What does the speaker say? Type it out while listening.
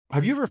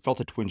Have you ever felt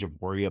a twinge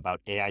of worry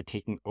about AI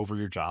taking over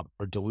your job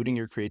or diluting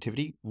your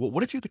creativity? Well,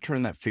 what if you could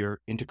turn that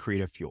fear into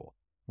creative fuel?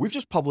 We've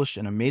just published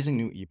an amazing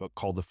new ebook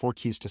called The 4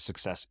 Keys to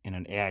Success in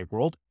an AI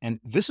World,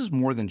 and this is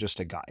more than just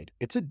a guide.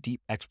 It's a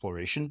deep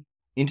exploration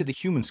into the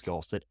human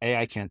skills that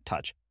AI can't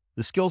touch,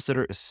 the skills that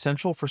are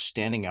essential for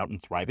standing out and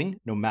thriving,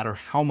 no matter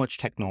how much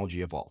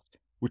technology evolves.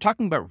 We're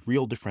talking about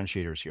real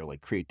differentiators here,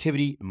 like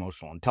creativity,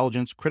 emotional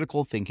intelligence,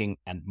 critical thinking,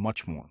 and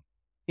much more.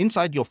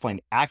 Inside, you'll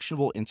find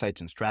actionable insights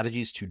and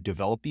strategies to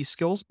develop these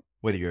skills,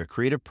 whether you're a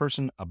creative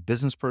person, a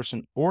business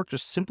person, or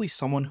just simply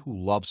someone who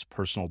loves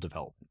personal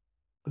development.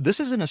 This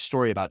isn't a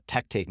story about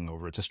tech taking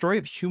over. It's a story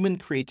of human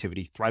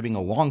creativity thriving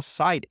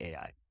alongside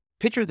AI.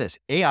 Picture this,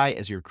 AI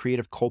as your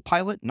creative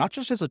co-pilot, not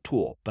just as a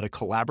tool, but a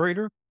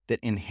collaborator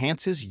that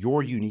enhances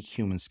your unique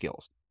human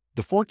skills.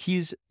 The 4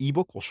 Keys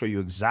ebook will show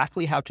you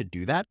exactly how to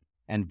do that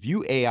and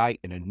view AI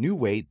in a new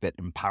way that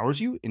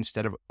empowers you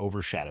instead of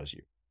overshadows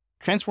you.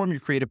 Transform your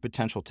creative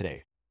potential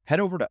today. Head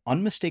over to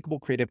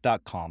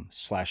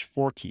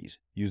unmistakablecreative.com/4keys.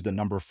 Use the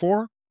number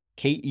 4,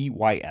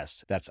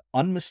 KEYS. That's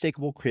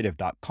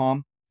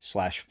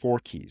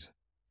unmistakablecreative.com/4keys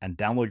and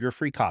download your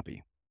free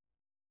copy.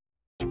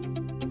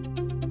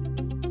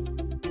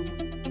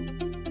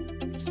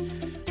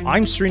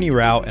 I'm Srini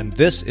Rao, and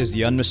this is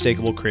the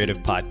Unmistakable Creative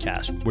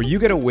Podcast, where you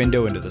get a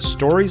window into the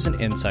stories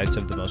and insights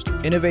of the most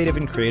innovative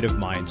and creative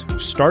minds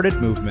who've started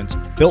movements,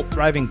 built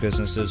thriving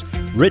businesses,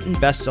 written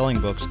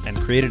best-selling books, and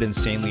created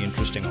insanely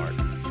interesting art.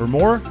 For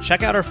more,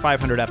 check out our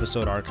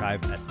 500-episode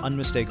archive at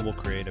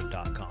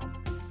unmistakablecreative.com.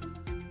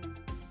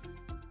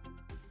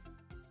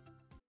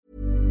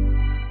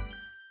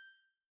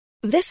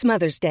 This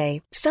Mother's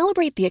Day,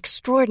 celebrate the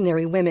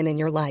extraordinary women in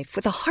your life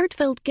with a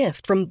heartfelt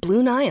gift from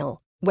Blue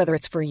Nile. Whether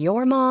it's for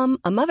your mom,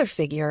 a mother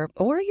figure,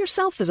 or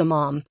yourself as a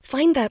mom,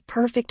 find that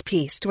perfect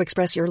piece to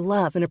express your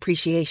love and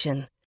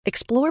appreciation.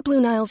 Explore Blue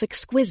Nile's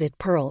exquisite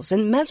pearls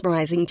and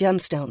mesmerizing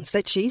gemstones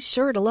that she's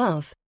sure to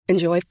love.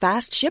 Enjoy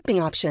fast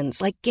shipping options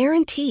like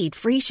guaranteed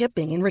free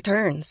shipping and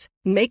returns.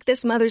 Make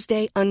this Mother's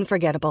Day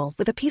unforgettable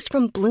with a piece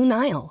from Blue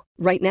Nile.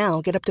 Right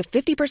now, get up to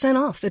 50%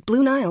 off at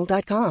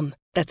BlueNile.com.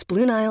 That's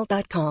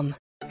BlueNile.com.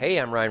 Hey,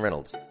 I'm Ryan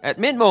Reynolds. At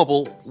Mint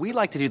Mobile, we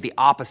like to do the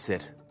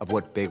opposite of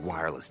what Big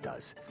Wireless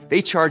does.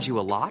 They charge you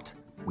a lot,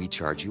 we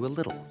charge you a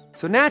little.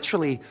 So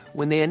naturally,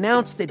 when they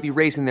announced they'd be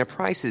raising their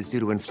prices due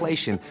to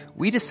inflation,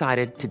 we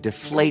decided to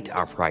deflate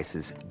our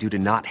prices due to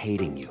not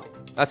hating you.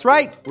 That's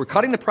right. We're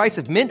cutting the price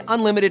of Mint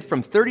Unlimited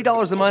from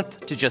 $30 a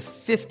month to just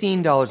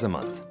 $15 a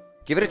month.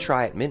 Give it a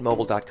try at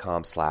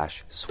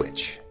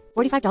mintmobile.com/switch.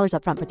 $45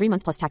 up front for 3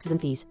 months plus taxes and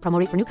fees. Promo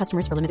rate for new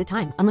customers for limited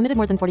time. Unlimited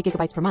more than 40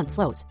 gigabytes per month.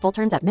 Slows full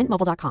terms at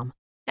mintmobile.com.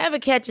 Ever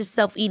catch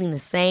yourself eating the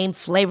same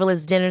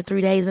flavorless dinner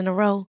 3 days in a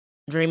row?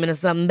 Dreaming of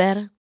something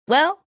better?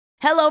 Well,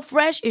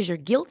 HelloFresh is your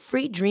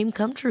guilt-free dream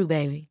come true,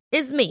 baby.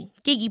 It's me,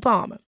 Keke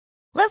Palmer.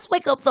 Let's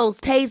wake up those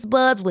taste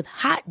buds with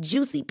hot,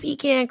 juicy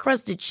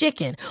pecan-crusted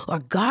chicken or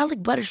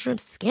garlic butter shrimp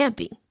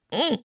scampi.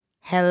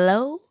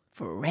 Hello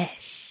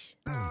Fresh.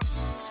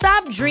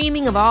 Stop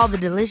dreaming of all the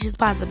delicious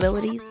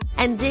possibilities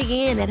and dig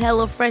in at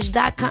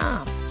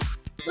HelloFresh.com.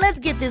 Let's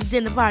get this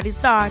dinner party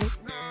started.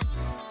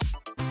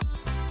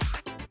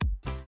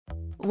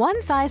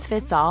 One size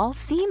fits all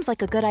seems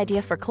like a good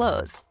idea for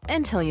clothes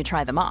until you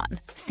try them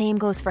on. Same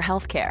goes for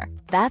healthcare.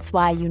 That's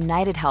why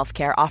United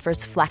Healthcare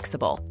offers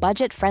flexible,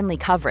 budget-friendly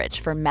coverage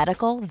for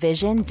medical,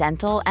 vision,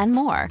 dental, and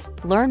more.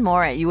 Learn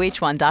more at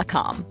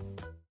uh1.com.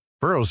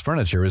 Burrow's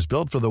furniture is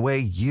built for the way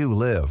you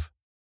live.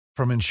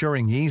 From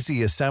ensuring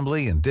easy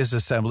assembly and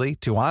disassembly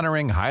to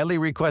honoring highly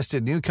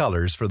requested new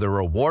colors for their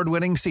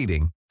award-winning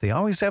seating, they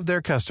always have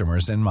their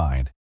customers in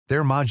mind.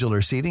 Their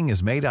modular seating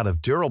is made out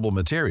of durable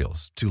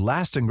materials to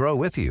last and grow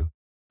with you.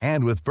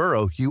 And with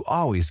Burrow, you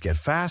always get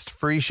fast,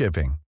 free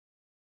shipping.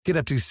 Get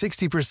up to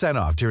 60%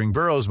 off during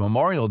Burrow's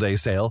Memorial Day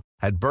sale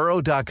at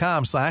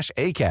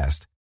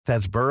burrow.com/ACAST.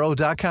 That's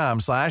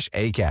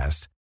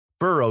burrow.com/ACAST.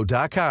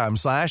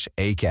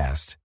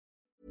 burrow.com/ACAST.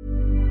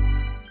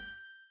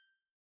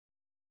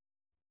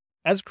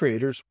 As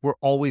creators, we're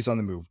always on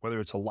the move. Whether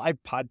it's a live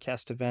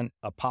podcast event,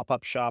 a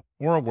pop-up shop,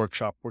 or a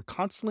workshop, we're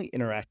constantly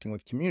interacting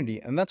with community,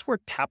 and that's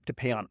where Tap to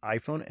Pay on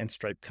iPhone and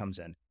Stripe comes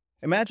in.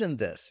 Imagine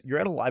this. You're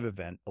at a live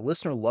event, a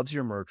listener loves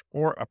your merch,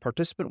 or a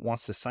participant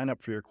wants to sign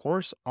up for your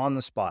course on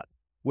the spot.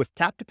 With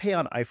Tap to Pay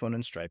on iPhone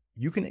and Stripe,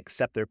 you can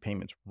accept their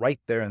payments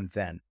right there and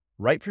then,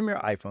 right from your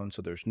iPhone,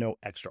 so there's no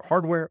extra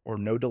hardware or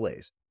no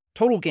delays.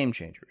 Total game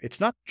changer. It's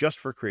not just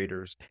for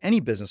creators. Any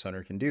business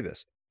owner can do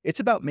this. It's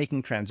about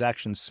making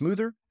transactions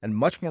smoother and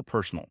much more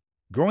personal,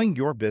 growing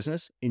your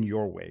business in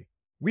your way.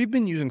 We've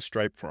been using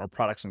Stripe for our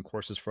products and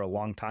courses for a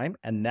long time,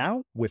 and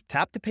now with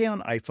Tap to Pay on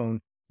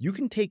iPhone, you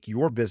can take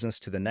your business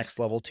to the next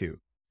level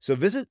too. So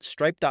visit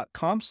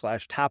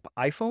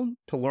stripe.com/tapiphone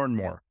to learn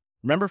more.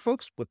 Remember,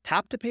 folks, with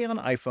Tap to Pay on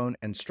iPhone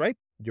and Stripe,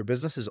 your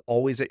business is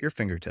always at your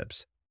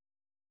fingertips.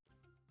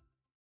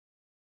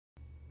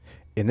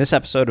 In this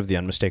episode of The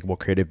Unmistakable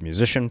Creative,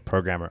 musician,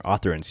 programmer,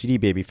 author, and CD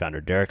Baby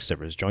founder Derek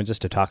Sivers joins us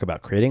to talk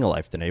about creating a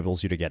life that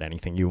enables you to get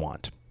anything you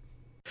want.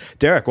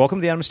 Derek, welcome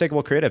to The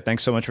Unmistakable Creative.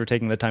 Thanks so much for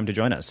taking the time to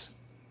join us.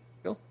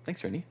 Cool.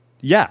 Thanks, Rennie.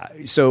 Yeah,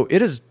 so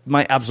it is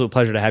my absolute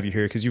pleasure to have you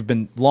here because you've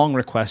been long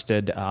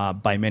requested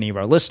by many of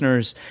our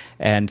listeners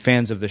and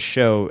fans of the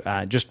show,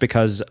 just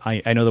because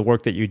I know the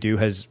work that you do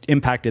has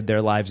impacted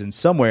their lives in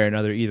some way or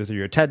another, either through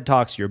your TED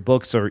Talks, your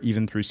books, or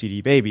even through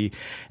CD Baby.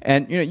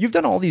 And you've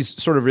done all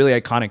these sort of really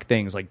iconic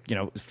things, like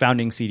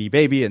founding CD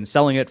Baby and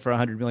selling it for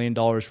 $100 million,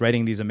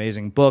 writing these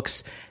amazing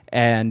books,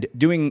 and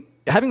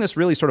having this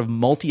really sort of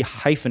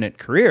multi-hyphenate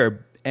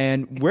career.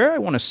 And where I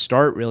want to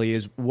start really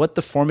is what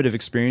the formative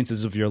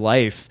experiences of your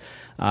life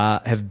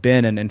have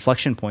been and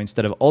inflection points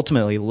that have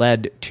ultimately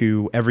led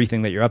to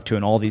everything that you're up to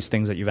and all these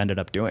things that you've ended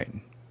up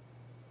doing.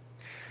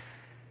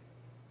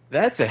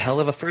 That's a hell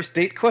of a first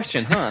date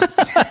question, huh?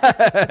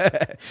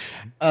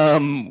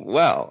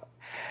 Well,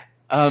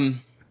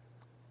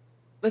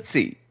 let's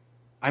see.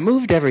 I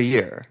moved every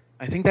year.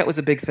 I think that was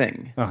a big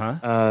thing.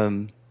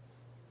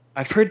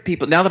 I've heard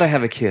people, now that I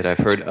have a kid, I've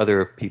heard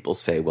other people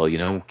say, well,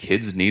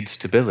 kids need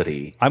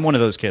stability. I'm one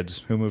of those kids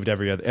who moved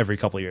every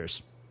couple of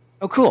years.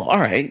 Oh, cool. All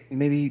right.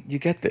 Maybe you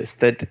get this.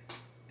 That,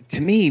 to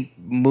me,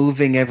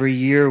 moving every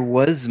year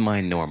was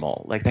my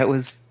normal. Like, that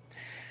was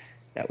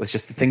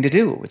just the thing to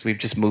do. We've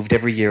just moved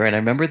every year. And I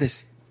remember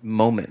this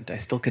moment. I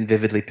still can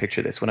vividly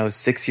picture this. When I was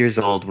 6 years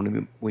old,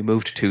 when we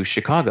moved to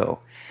Chicago.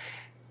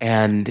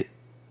 And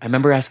I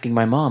remember asking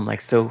my mom, like,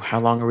 so how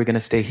long are we going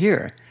to stay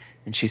here?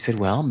 And she said,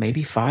 well,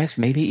 maybe 5,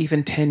 maybe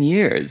even 10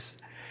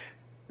 years.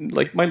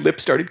 Like, my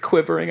lips started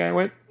quivering. I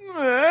went,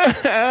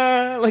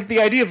 like,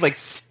 the idea of, like,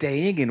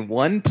 staying in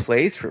one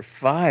place for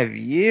 5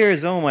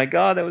 years. Oh, my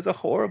God, that was a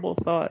horrible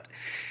thought.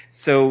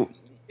 So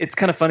it's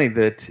kind of funny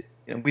that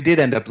we did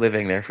end up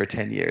living there for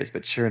 10 years.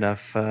 But sure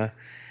enough, as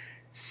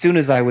soon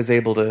as I was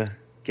able to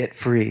get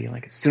free,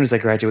 like as soon as I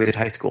graduated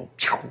high school,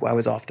 I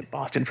was off to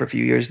Boston for a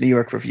few years, New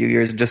York for a few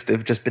years, and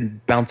have just been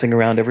bouncing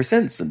around ever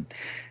since, and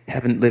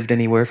haven't lived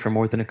anywhere for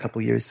more than a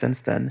couple years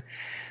since then.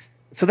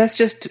 So that's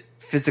just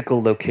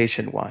physical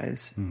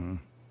location-wise. Mm-hmm.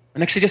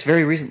 And actually, just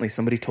very recently,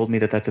 somebody told me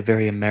that that's a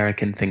very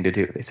American thing to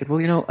do. They said,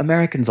 well,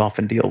 Americans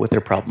often deal with their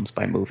problems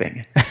by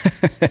moving.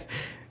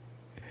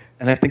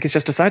 And I think it's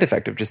just a side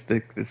effect of just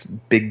this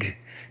big,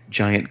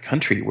 giant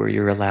country where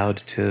you're allowed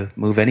to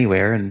move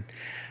anywhere, and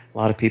a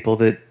lot of people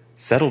that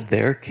settled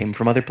there came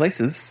from other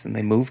places and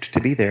they moved to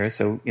be there.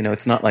 So,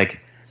 it's not like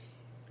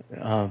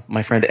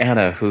my friend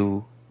Anna,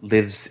 who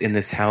lives in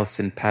this house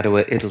in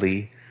Padua,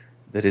 Italy,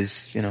 that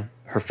is,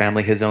 her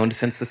family has owned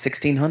since the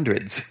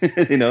 1600s.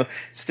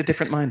 It's just a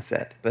different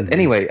mindset. But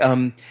anyway,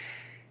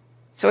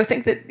 so I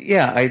think that,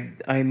 yeah,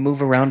 I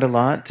move around a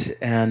lot,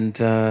 and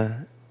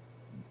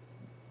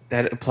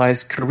that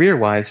applies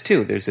career-wise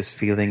too. There's this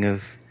feeling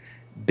of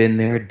been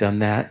there, done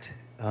that.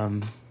 I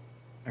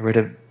read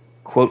a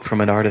quote from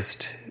an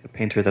artist, a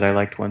painter that I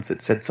liked once,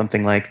 that said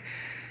something like,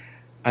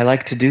 I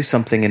like to do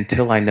something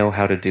until I know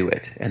how to do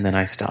it, and then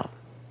I stop.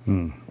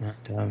 And,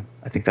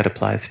 I think that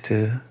applies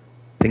to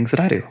things that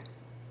I do.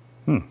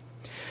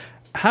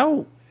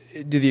 How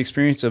did the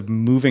experience of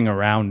moving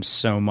around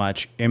so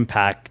much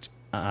impact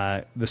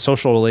the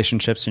social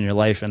relationships in your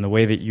life and the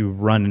way that you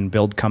run and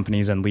build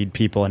companies and lead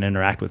people and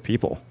interact with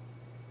people?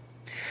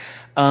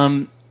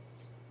 The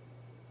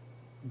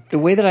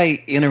way that I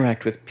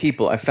interact with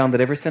people, I found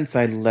that ever since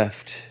I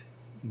left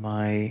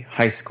my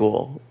high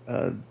school,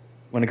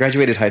 when I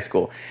graduated high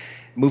school,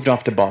 moved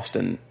off to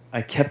Boston,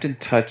 I kept in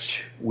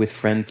touch with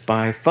friends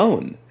by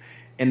phone.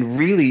 And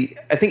really,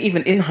 I think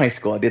even in high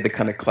school, I did the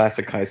kind of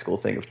classic high school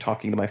thing of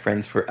talking to my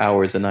friends for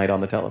hours a night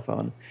on the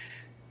telephone.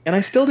 And I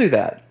still do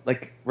that.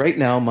 Like, right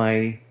now,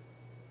 my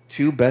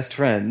 2 best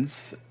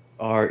friends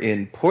are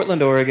in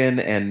Portland, Oregon,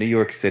 and New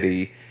York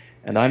City,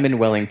 and I'm in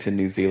Wellington,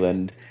 New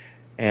Zealand.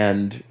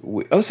 And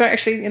there's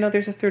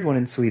a third one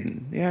in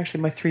Sweden. Yeah,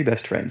 actually, my 3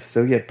 best friends.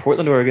 So yeah,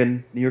 Portland,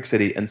 Oregon, New York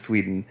City, and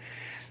Sweden.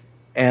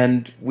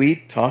 And we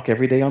talk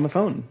every day on the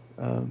phone,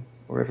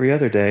 or every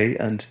other day.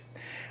 And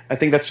I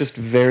think that's just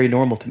very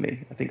normal to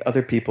me. I think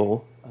other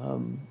people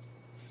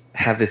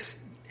have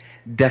this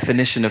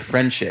definition of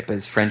friendship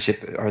as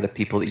friendship are the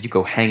people that you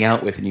go hang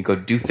out with and you go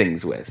do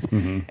things with.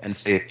 Mm-hmm. And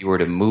say if you were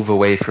to move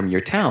away from your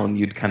town,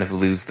 you'd kind of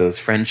lose those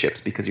friendships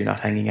because you're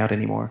not hanging out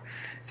anymore.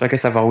 So I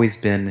guess I've always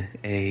been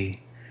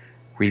a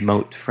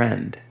remote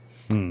friend.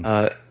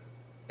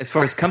 As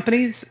far as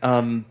companies,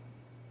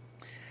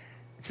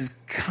 this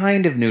is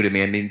kind of new to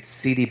me. I mean,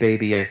 CD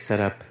Baby I set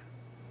up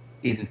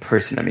in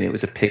person. I mean, it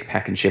was a pick,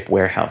 pack, and ship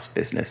warehouse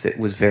business. It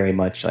was very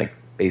much like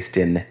based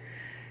in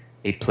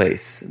a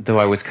place, though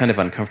I was kind of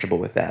uncomfortable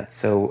with that.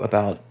 So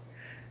about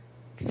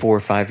 4 or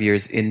 5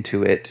 years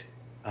into it,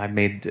 I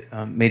made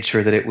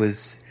sure that it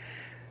was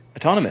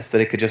autonomous,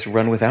 that it could just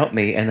run without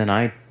me. And then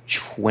I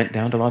went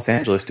down to Los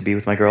Angeles to be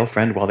with my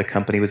girlfriend while the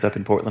company was up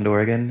in Portland,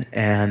 Oregon,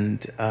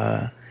 and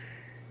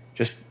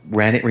just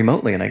ran it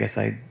remotely. And I guess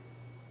I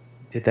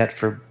did that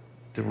for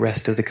the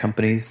rest of the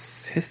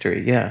company's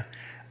history. Yeah.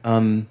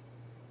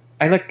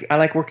 I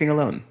like working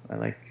alone. I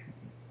like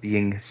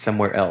being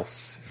somewhere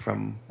else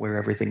from where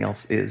everything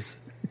else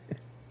is.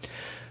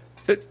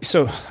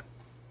 So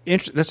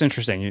that's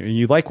interesting.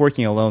 You like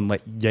working alone,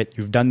 yet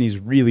you've done these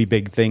really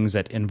big things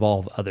that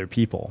involve other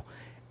people.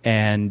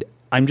 And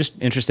I'm just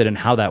interested in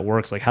how that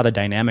works, like how the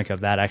dynamic of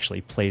that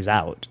actually plays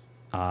out,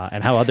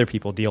 and how other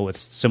people deal with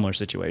similar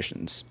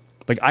situations.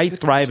 Like I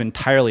thrive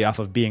entirely off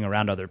of being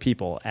around other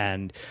people,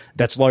 and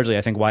that's largely,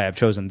 I think, why I've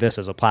chosen this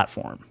as a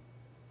platform.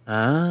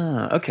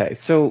 Okay.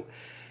 So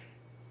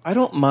I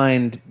don't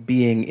mind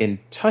being in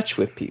touch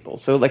with people.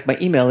 So like my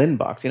email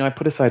inbox, I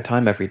put aside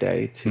time every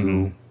day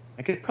to,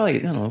 I get probably,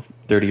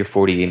 30 or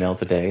 40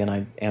 emails a day, and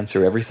I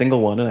answer every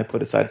single one, and I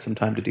put aside some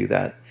time to do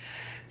that.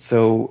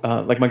 So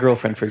like my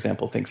girlfriend, for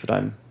example, thinks that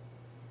I'm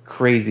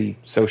crazy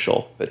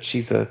social, but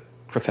she's a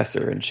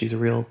professor and she's a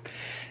real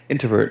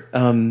introvert.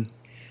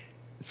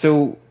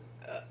 So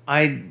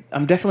I'm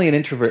definitely an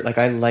introvert. Like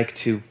I like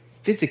to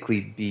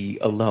physically be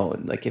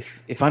alone. Like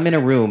if I'm in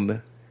a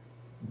room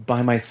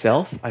by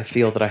myself, I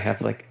feel that I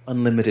have like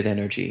unlimited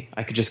energy.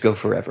 I could just go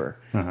forever.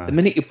 The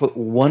minute you put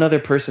one other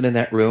person in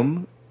that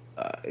room,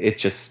 it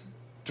just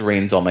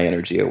drains all my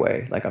energy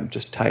away. Like I'm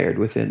just tired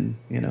within,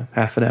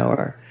 half an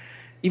hour.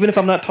 Even if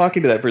I'm not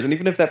talking to that person,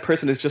 even if that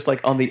person is just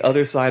like on the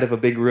other side of a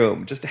big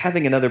room, just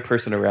having another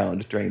person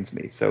around drains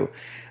me. So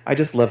I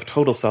just love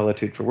total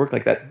solitude for work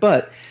like that.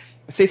 But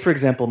say, for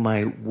example,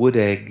 my Wood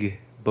Egg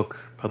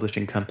book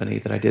publishing company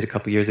that I did a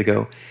couple years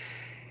ago,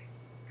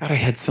 God, I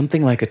had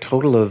something like a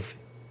total of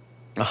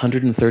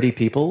 130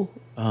 people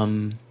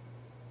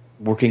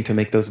working to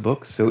make those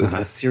books. So it was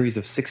a series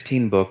of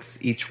 16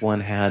 books. Each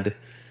one had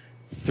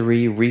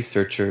 3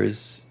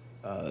 researchers,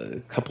 a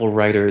couple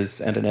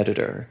writers, and an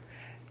editor.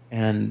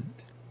 And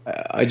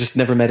I just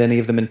never met any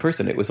of them in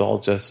person. It was all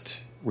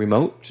just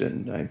remote,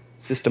 and I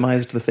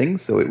systemized the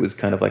things, so it was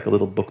kind of like a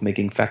little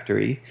bookmaking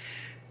factory,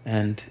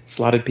 and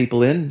slotted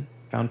people in,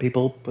 found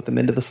people, put them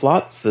into the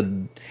slots,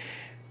 and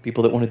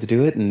people that wanted to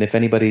do it. And if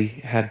anybody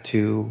had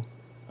to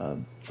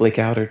flake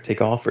out or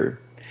take off or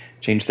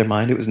change their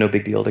mind, it was no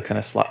big deal to kind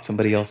of slot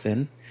somebody else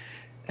in.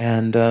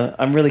 And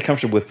I'm really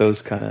comfortable with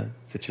those kind of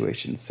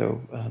situations.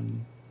 So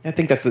I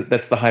think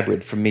that's the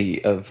hybrid for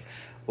me of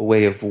a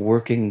way of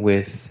working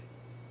with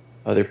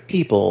other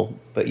people,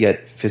 but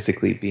yet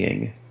physically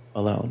being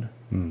alone.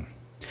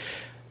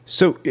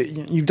 So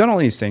you've done all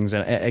these things,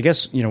 and I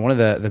guess one of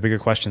the bigger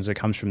questions that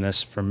comes from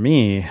this for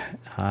me,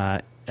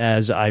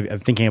 as I'm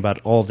thinking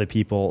about all the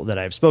people that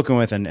I've spoken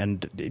with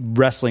and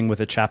wrestling with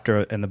a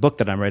chapter in the book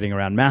that I'm writing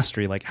around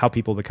mastery, like how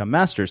people become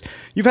masters.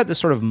 You've had this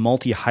sort of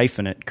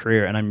multi-hyphenate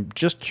career, and I'm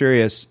just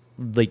curious,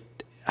 like,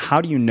 how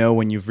do you know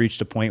when you've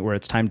reached a point where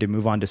it's time to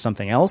move on to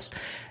something else?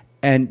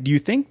 And do you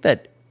think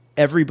that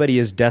everybody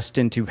is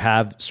destined to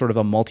have sort of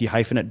a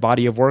multi-hyphenate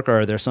body of work, or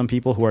are there some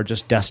people who are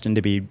just destined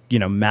to be,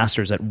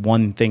 masters at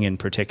one thing in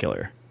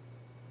particular?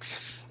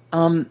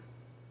 I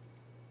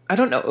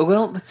don't know.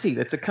 Well, let's see.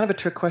 That's a kind of a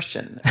trick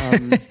question.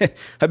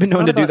 I've been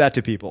known to do that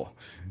to people.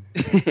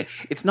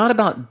 It's not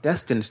about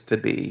destined to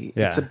be.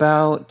 Yeah. It's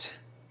about,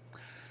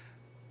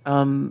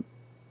 let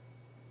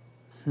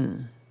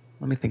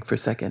me think for a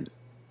second.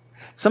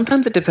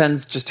 Sometimes it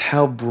depends just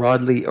how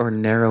broadly or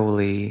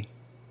narrowly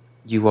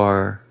you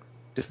are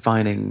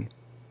defining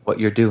what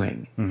you're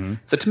doing.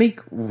 So to me,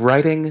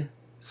 writing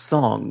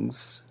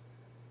songs,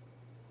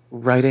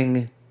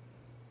 writing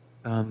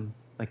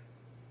like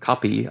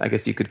copy, I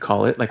guess you could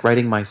call it, like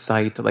writing my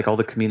site, like all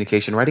the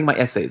communication, writing my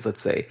essays, let's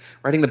say,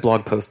 writing the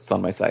blog posts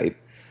on my site,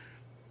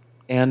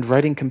 and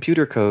writing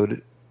computer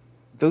code,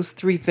 those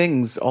 3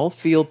 things all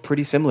feel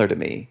pretty similar to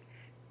me.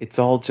 It's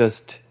all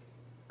just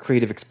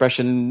creative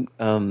expression.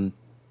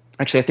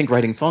 Actually, I think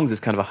writing songs is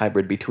kind of a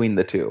hybrid between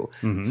the two.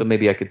 So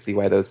maybe I could see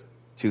why those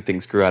 2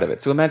 things grew out of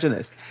it. So imagine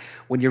this.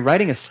 When you're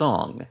writing a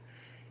song,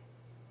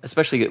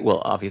 especially,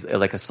 well, obviously,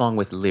 like a song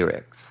with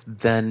lyrics,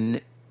 then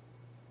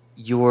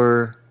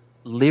your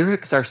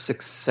lyrics are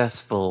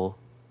successful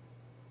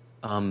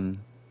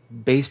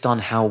based on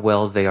how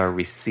well they are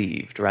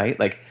received, right?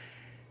 Like,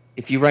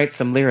 if you write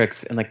some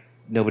lyrics and, like,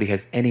 nobody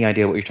has any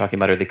idea what you're talking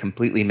about, or they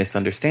completely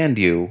misunderstand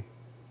you,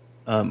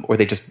 or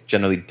they just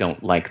generally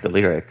don't like the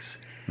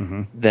lyrics,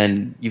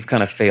 then you've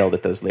kind of failed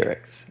at those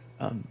lyrics.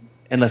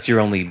 Unless your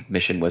only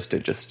mission was to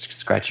just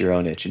scratch your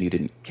own itch and you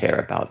didn't care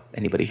about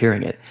anybody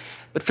hearing it.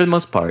 But for the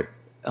most part,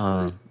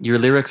 your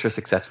lyrics are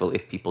successful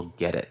if people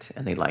get it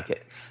and they like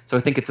it. So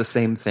I think it's the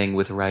same thing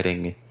with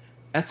writing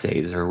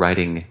essays or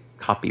writing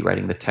copy,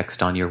 writing the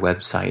text on your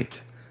website,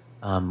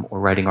 or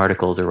writing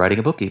articles or writing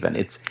a book even.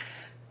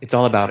 It's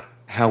all about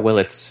how well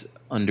it's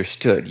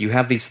understood. You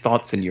have these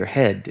thoughts in your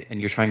head and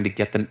you're trying to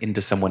get them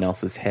into someone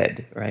else's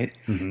head, right?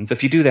 So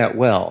if you do that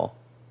well,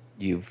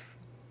 you've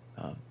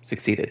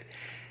succeeded.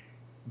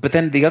 But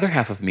then the other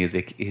half of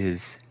music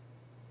is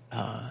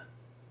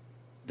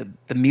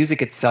the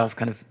music itself,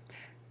 kind of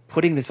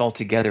putting this all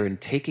together and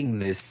taking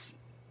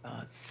this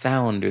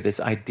sound or this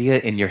idea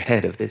in your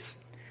head of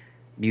this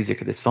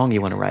music or this song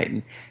you want to write,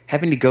 and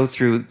having to go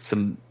through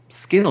some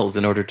skills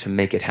in order to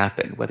make it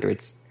happen, whether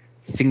it's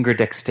finger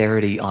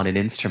dexterity on an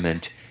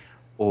instrument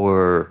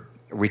or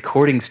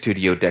recording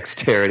studio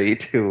dexterity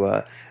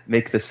to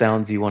make the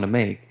sounds you want to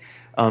make.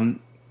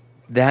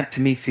 That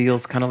to me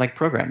feels kind of like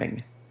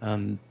programming.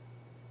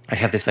 I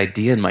have this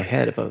idea in my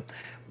head of a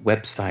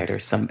website or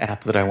some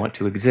app that I want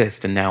to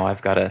exist, and now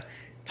I've got to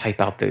type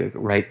out the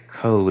right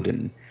code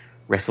and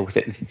wrestle with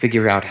it and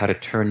figure out how to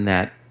turn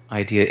that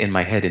idea in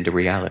my head into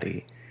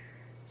reality.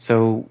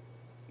 So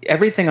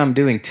everything I'm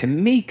doing to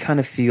me kind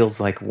of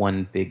feels like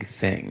one big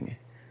thing.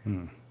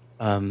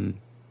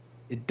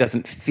 It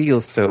doesn't feel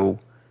so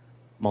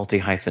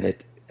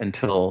multi-hyphenate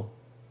until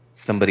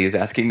somebody is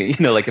asking me,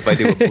 like if I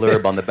do a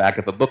blurb on the back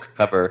of a book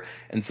cover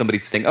and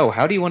somebody's saying, "Oh,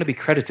 how do you want to be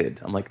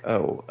credited?" I'm like,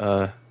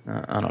 I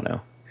don't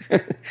know.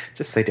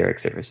 Just say Derek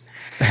Sivers.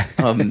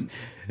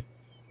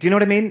 Do you know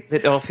what I mean?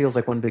 It all feels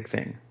like one big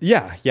thing.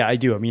 Yeah, I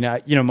do. I mean,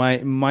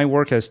 my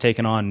work has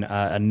taken on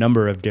a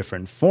number of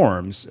different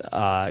forms,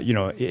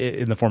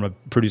 in the form of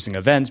producing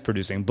events,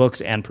 producing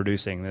books, and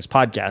producing this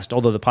podcast,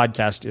 although the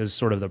podcast is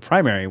sort of the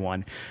primary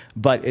one.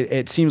 But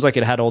it seems like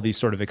it had all these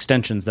sort of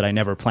extensions that I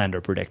never planned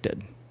or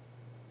predicted.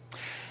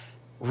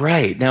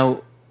 Right.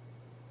 Now,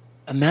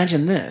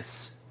 imagine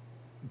this.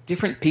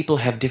 Different people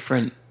have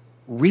different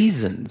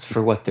reasons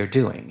for what they're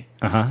doing.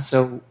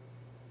 So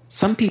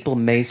some people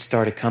may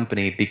start a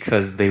company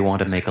because they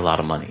want to make a lot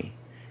of money,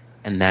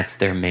 and that's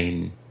their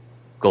main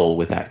goal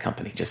with that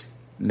company. Just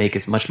make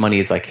as much money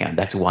as I can.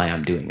 That's why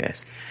I'm doing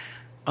this.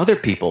 Other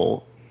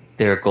people,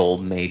 their goal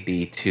may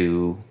be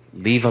to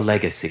leave a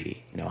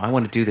legacy. I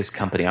want to do this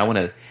company. I want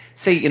to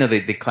say,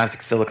 the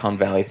classic Silicon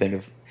Valley thing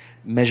of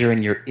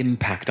measuring your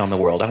impact on the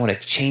world. I want to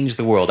change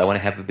the world. I want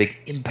to have a big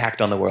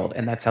impact on the world.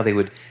 And that's how they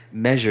would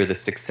measure the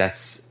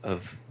success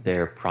of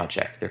their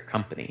project, their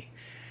company.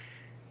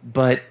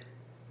 But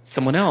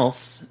someone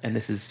else, and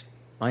this is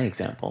my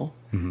example,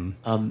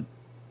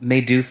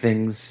 may do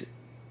things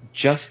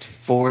just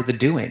for the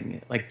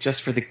doing, like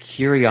just for the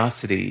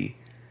curiosity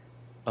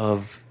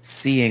of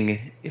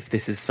seeing if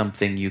this is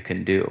something you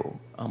can do.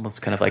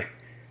 Almost kind of like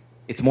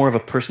it's more of a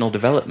personal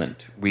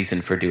development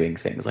reason for doing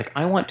things. Like,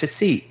 I want to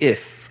see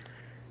if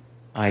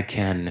I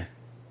can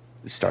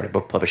start a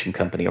book publishing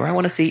company, or I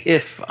want to see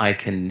if I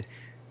can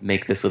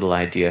make this little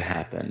idea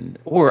happen,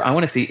 or I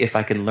want to see if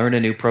I can learn a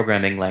new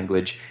programming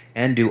language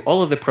and do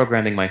all of the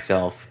programming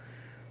myself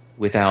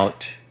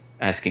without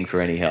asking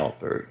for any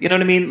help, or you know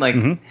what I mean? Like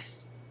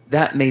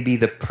that may be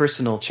the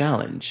personal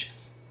challenge.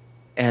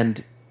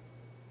 And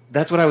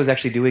that's what I was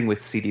actually doing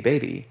with CD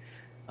Baby.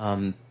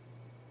 And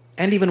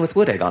even with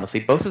Wood Egg, honestly,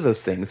 both of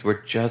those things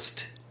were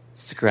just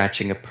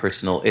scratching a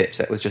personal itch.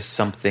 That was just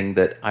something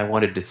that I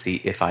wanted to see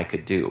if I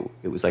could do.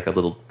 It was like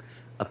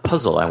a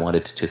puzzle I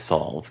wanted to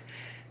solve.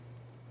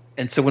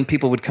 And so when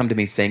people would come to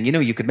me saying,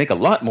 you could make a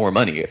lot more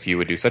money if you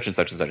would do such and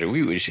such and such,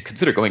 we should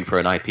consider going for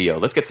an IPO.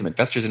 Let's get some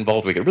investors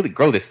involved. We could really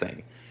grow this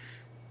thing.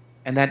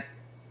 And that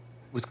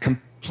was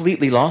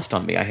completely lost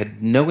on me. I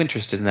had no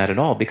interest in that at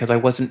all because I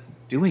wasn't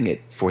doing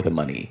it for the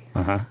money.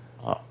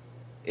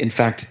 In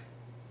fact,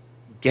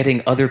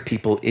 getting other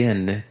people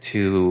in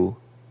to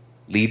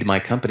lead my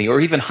company, or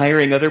even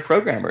hiring other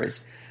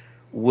programmers,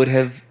 would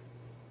have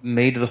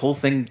made the whole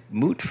thing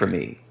moot for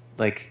me.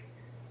 Like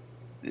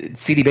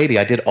CD Baby,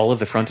 I did all of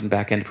the front and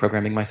back end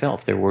programming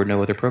myself. There were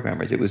no other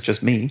programmers. It was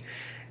just me.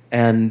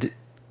 And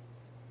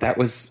that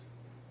was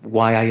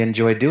why I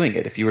enjoyed doing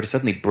it. If you were to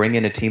suddenly bring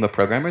in a team of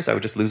programmers, I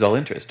would just lose all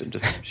interest and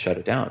just shut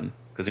it down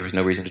because there was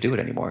no reason to do it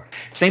anymore.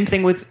 Same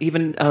thing with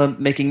even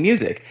making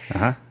music.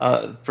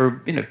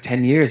 For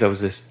 10 years, I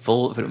was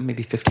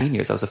maybe 15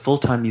 years, I was a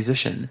full-time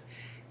musician.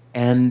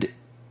 And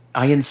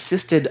I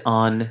insisted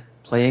on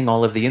playing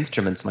all of the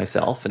instruments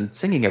myself and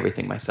singing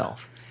everything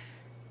myself.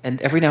 And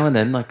every now and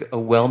then, like a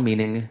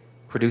well-meaning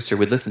producer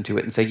would listen to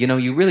it and say,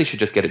 you really should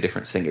just get a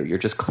different singer. You're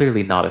just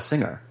clearly not a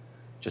singer.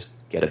 Just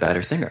get a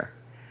better singer.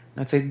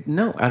 And I'd say,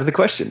 no, out of the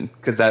question,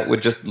 because that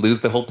would just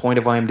lose the whole point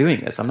of why I'm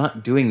doing this. I'm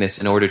not doing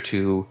this in order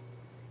to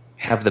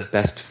have the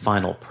best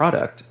final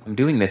product. I'm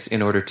doing this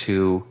in order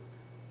to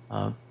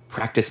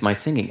practice my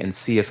singing and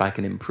see if I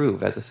can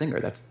improve as a singer.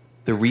 That's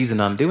the reason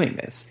I'm doing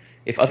this.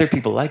 If other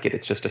people like it,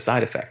 it's just a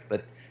side effect.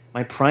 But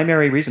my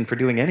primary reason for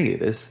doing any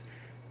of this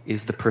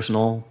is the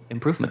personal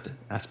improvement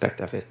aspect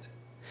of it.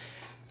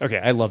 Okay,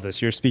 I love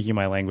this. You're speaking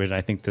my language, and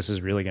I think this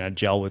is really going to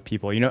gel with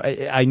people.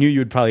 I knew you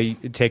would probably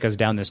take us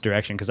down this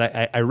direction because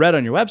I read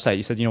on your website,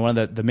 you said, one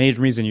of the main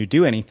reason you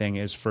do anything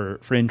is for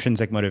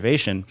intrinsic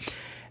motivation.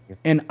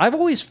 And I've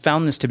always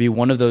found this to be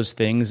one of those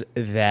things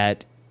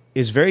that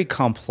is very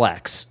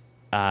complex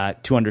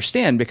to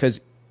understand,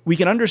 because we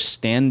can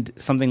understand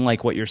something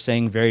like what you're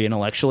saying very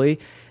intellectually,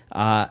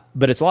 but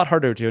it's a lot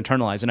harder to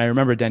internalize. And I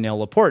remember Danielle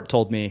Laporte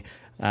told me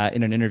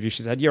in an interview,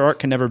 she said, your art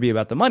can never be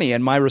about the money.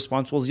 And my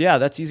response was, yeah,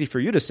 that's easy for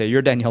you to say.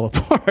 You're Danielle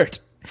Laporte.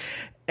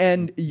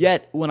 And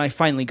yet when I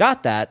finally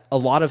got that, a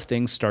lot of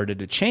things started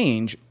to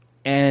change.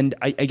 And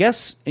I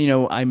guess,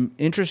 I'm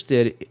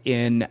interested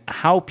in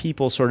how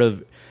people sort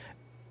of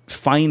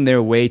find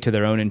their way to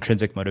their own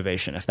intrinsic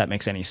motivation, if that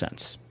makes any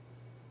sense.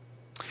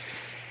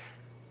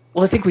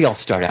 Well, I think we all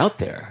start out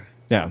there.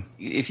 Yeah.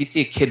 If you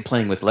see a kid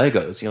playing with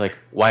Legos, you're like,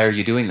 why are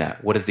you doing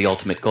that? What is the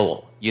ultimate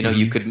goal?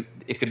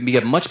 It could be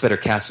a much better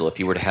castle if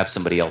you were to have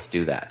somebody else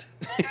do that.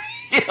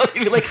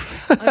 You'd be like,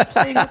 I'm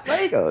playing with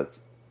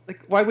Legos.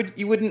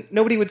 Like,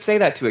 nobody would say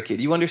that to a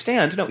kid. You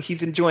understand? No,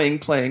 he's enjoying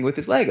playing with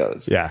his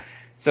Legos. Yeah.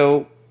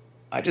 So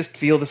I just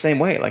feel the same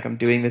way. Like I'm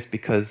doing this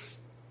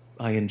because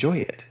I enjoy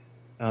it.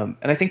 And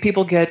I think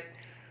people get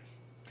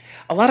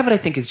a lot of it. I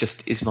think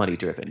is money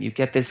driven. You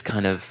get this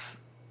kind of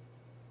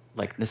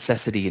like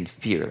necessity and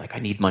fear. Like I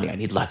need money. I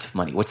need lots of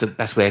money. What's the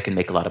best way I can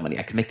make a lot of money?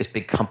 I can make this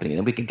big company, and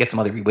then we can get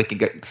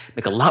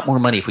make a lot more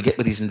money if we get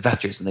with these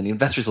investors, and then the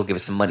investors will give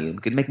us some money, and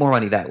we can make more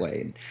money that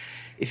way. And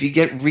if you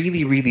get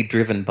really, really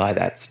driven by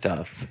that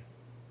stuff,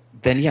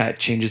 then yeah, it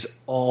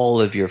changes all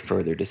of your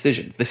further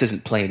decisions. This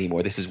isn't play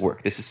anymore. This is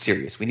work. This is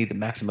serious. We need the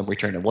maximum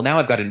return. And well, now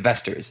I've got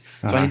investors,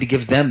 so I need to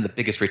give them the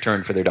biggest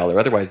return for their dollar.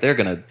 Otherwise, they're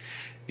going to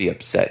be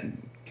upset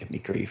and give me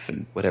grief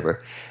and whatever.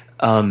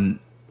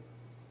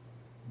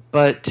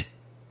 But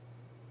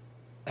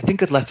I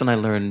think a lesson I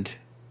learned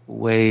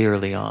way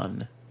early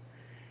on.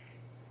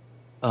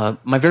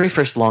 My very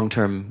first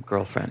long-term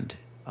girlfriend,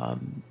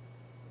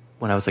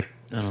 when I was like,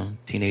 I don't know,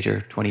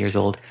 teenager, 20 years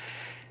old,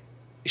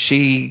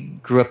 she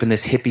grew up in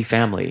this hippie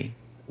family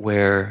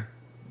where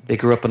they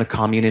grew up in a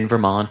commune in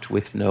Vermont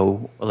with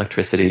no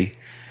electricity.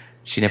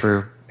 She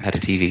never had a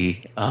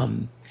TV.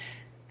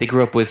 She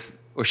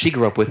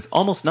grew up with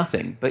almost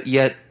nothing, but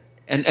yet,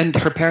 and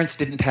her parents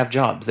didn't have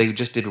jobs. They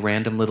just did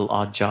random little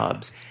odd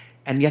jobs.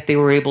 And yet they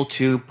were able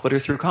to put her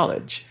through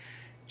college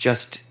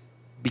just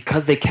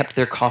because they kept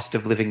their cost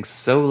of living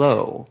so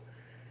low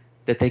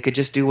that they could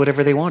just do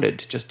whatever they wanted.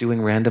 Just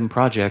doing random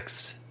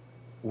projects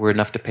were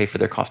enough to pay for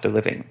their cost of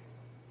living.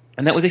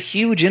 And that was a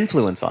huge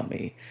influence on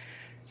me.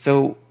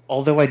 So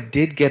although I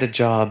did get a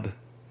job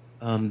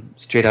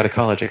straight out of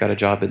college, I got a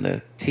job in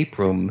the tape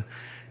room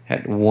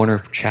at Warner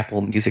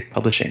Chappell Music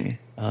Publishing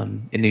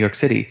in New York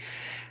City.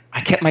 I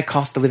kept my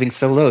cost of living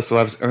so low, so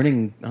I was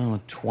earning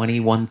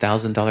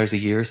 $21,000 a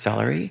year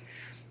salary,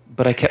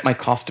 but I kept my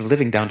cost of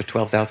living down to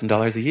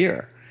 $12,000 a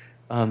year,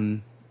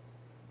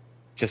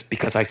 just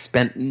because I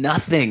spent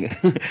nothing.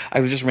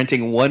 I was just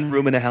renting one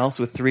room in a house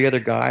with 3 other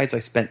guys. I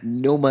spent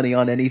no money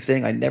on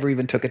anything. I never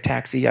even took a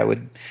taxi. I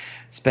would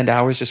spend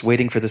hours just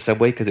waiting for the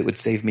subway because it would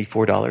save me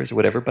 $4 or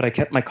whatever, but I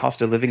kept my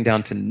cost of living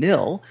down to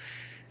nil,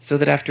 so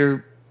that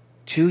after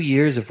 2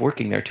 years of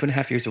working there,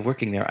 2.5 years of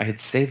working there, I had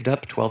saved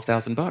up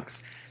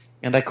 $12,000.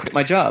 And I quit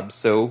my job.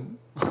 So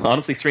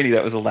honestly, Srini,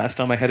 that was the last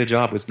time I had a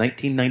job, was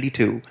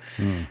 1992.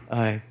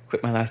 I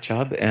quit my last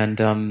job, and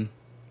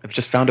I've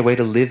just found a way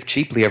to live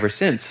cheaply ever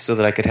since, so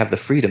that I could have the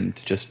freedom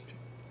to just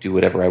do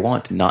whatever I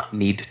want and not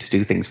need to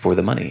do things for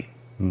the money.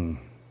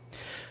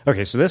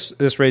 Okay, so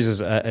this raises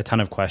a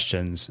ton of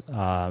questions,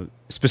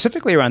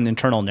 specifically around the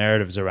internal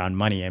narratives around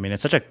money. I mean,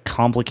 it's such a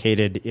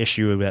complicated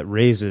issue that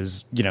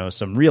raises,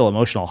 some real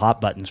emotional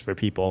hot buttons for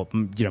people,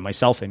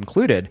 myself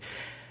included.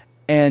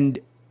 And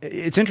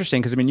it's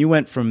interesting because, you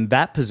went from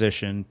that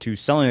position to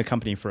selling a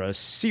company for a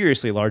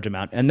seriously large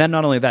amount, and then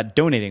not only that,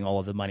 donating all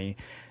of the money.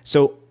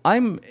 So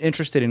I'm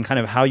interested in kind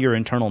of how your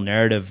internal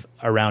narrative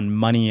around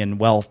money and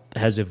wealth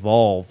has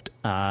evolved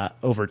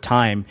over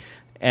time,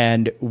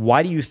 and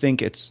why do you think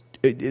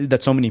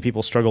that so many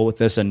people struggle with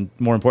this, and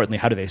more importantly,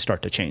 how do they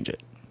start to change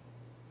it?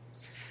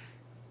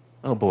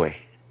 Oh boy.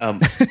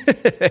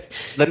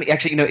 Let me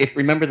actually,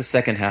 remember the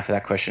second half of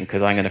that question,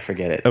 because I'm going to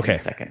forget it in a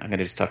second. I'm going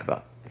to just talk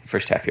about the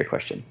first half of your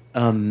question.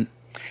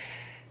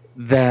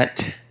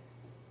 That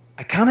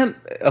I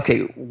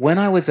when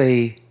I was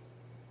a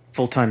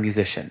full-time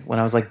musician, when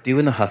I was like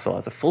doing the hustle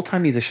as a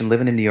full-time musician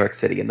living in New York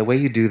City, and the way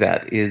you do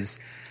that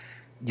is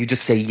you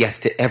just say yes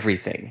to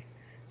everything.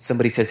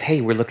 Somebody says, hey,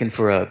 we're looking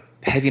for a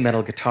heavy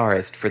metal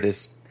guitarist for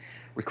this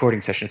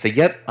recording session. I say,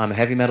 yep, I'm a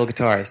heavy metal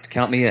guitarist.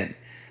 Count me in.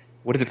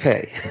 What does it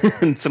pay?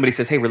 And somebody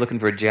says, hey, we're looking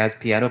for a jazz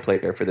piano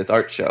player for this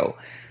art show.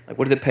 Like,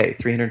 what does it pay?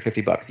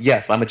 $350.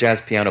 Yes, I'm a jazz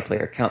piano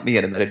player. Count me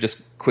in. And then I'd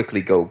just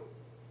quickly go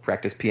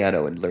practice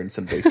piano and learn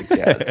some basic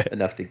jazz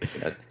enough to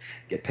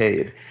get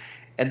paid.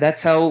 And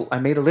that's how I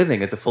made a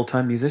living as a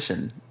full-time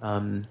musician.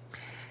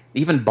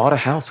 Even bought a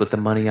house with the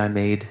money I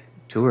made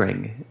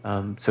touring.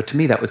 So to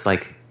me, that was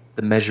like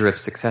the measure of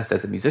success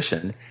as a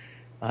musician,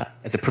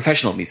 as a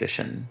professional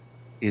musician,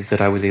 is that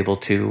I was able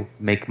to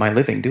make my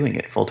living doing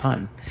it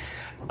full-time.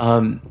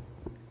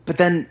 But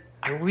then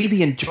I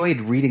really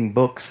enjoyed reading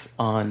books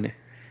on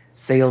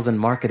sales and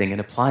marketing and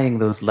applying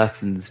those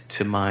lessons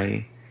to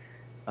my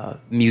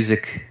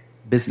music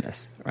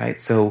business, right?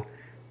 So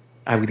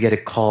I would get a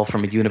call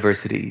from a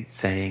university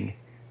saying,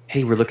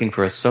 hey, we're looking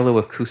for a solo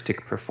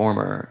acoustic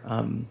performer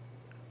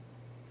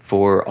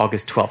for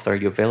August 12th. Are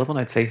you available? And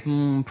I'd say,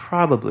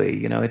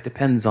 probably. It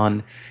depends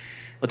on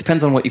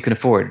what you can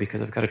afford,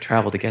 because I've got to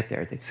travel to get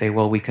there. They'd say,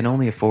 well, we can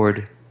only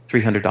afford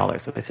 $300.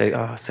 So I say,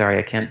 oh, sorry,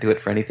 I can't do it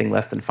for anything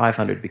less than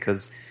 $500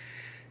 because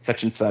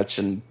such and such.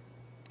 And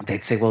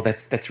they'd say, well,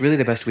 that's really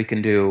the best we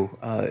can do.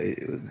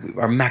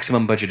 Our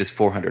maximum budget is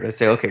 $400. I'd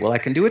say, okay, well, I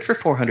can do it for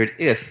 $400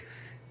 if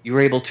you're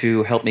able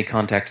to help me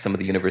contact some of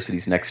the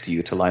universities next to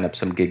you to line up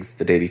some gigs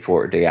the day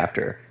before or day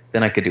after.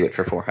 Then I could do it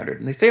for $400.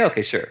 And they'd say,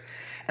 okay, sure.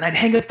 And I'd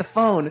hang up the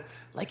phone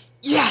like,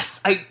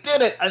 yes, I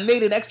did it. I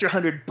made an extra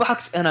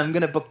 $100 and I'm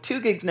going to book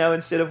 2 gigs now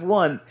instead of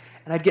 1.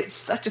 And I'd get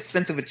such a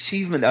sense of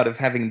achievement out of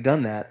having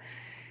done that.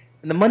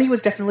 And the money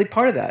was definitely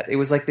part of that. It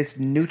was like this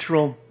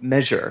neutral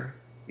measure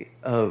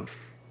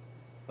of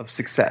of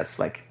success.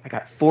 Like I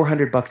got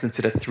 $400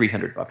 instead of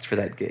 $300 for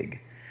that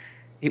gig.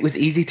 It was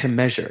easy to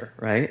measure,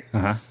 right?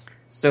 Uh-huh.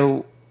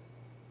 So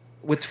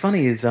what's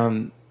funny is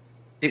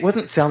it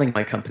wasn't selling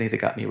my company that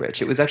got me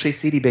rich. It was actually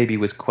CD Baby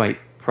was quite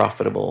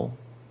profitable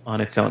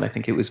on its own. I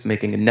think it was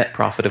making a net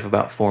profit of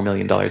about $4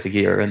 million a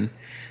year, and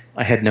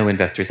I had no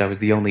investors. I was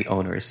the only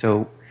owner.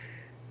 So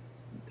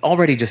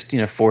already just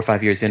 4 or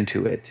 5 years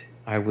into it,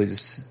 I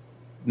was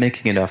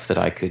making enough that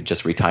I could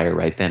just retire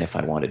right then if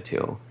I wanted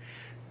to.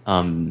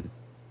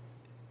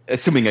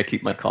 Assuming I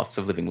keep my costs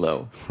of living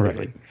low.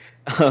 Right.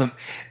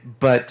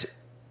 But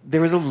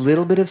there was a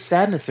little bit of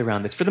sadness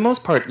around this. For the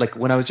most part, like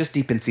when I was just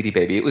deep in CD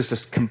Baby, it was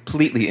just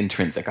completely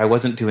intrinsic. I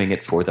wasn't doing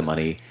it for the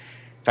money.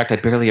 In fact, I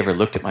barely ever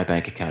looked at my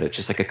bank account. It's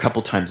just like a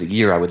couple times a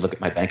year I would look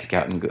at my bank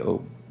account and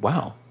go,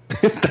 wow,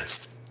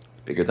 that's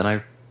bigger than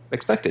I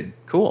expected.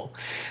 Cool.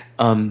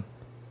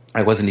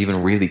 I wasn't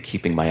even really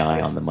keeping my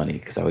eye on the money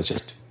because I was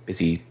just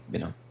busy,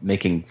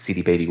 making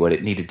CD Baby what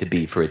it needed to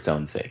be for its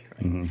own sake.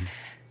 Right? Mm-hmm.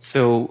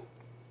 So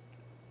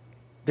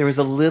there was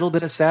a little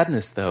bit of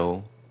sadness,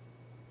 though,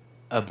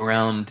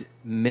 around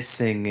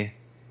missing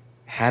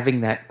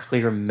having that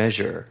clear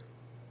measure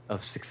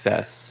of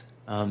success.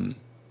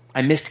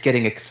 I missed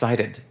getting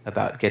excited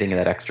about getting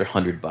that extra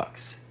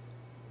 $100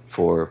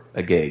 for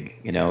a gig,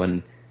 and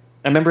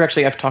I remember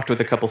actually I've talked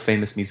with a couple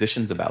famous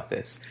musicians about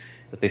this,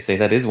 but they say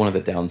that is one of the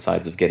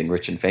downsides of getting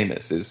rich and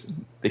famous is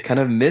they kind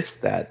of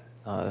miss that,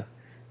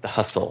 the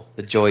hustle,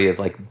 the joy of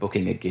like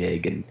booking a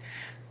gig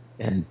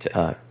and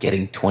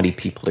getting 20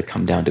 people to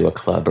come down to a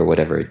club or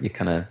whatever. You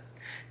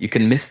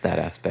can miss that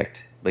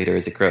aspect later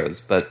as it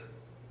grows, but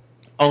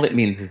all it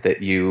means is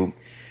that you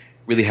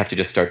really have to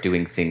just start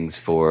doing things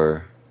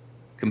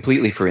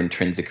completely for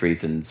intrinsic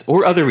reasons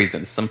or other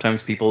reasons.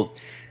 Sometimes people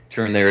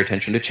turn their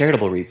attention to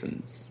charitable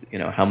reasons.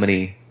 How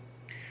many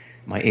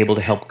am I able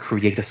to help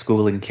create a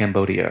school in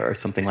Cambodia or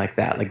something like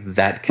that? Like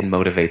that can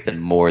motivate them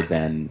more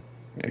than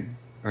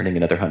earning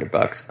another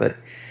 $100. But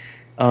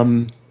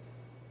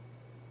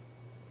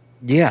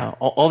yeah,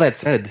 all that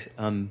said,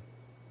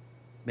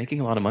 making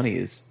a lot of money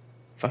is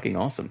fucking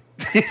awesome.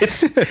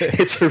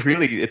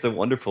 It's a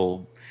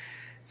wonderful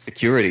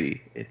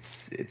security.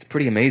 It's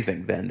pretty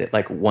amazing then that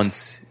like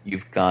once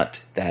you've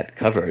got that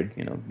covered,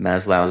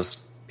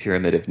 Maslow's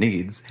pyramid of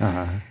needs.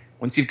 Uh-huh.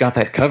 Once you've got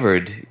that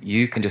covered,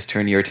 you can just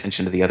turn your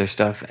attention to the other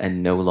stuff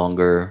and no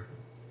longer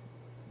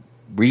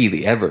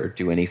really ever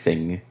do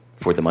anything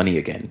for the money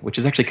again, which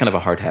is actually kind of a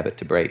hard habit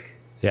to break.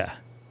 Yeah.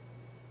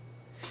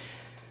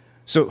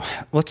 So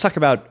let's talk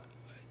about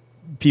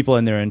people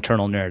and their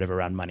internal narrative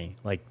around money.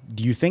 Like,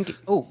 do you think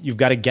you've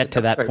got to get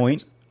to that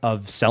point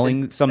of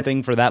selling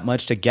something for that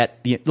much to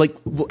get the, like,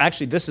 well,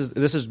 actually, this is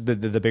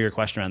the bigger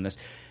question around this.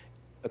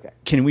 Okay.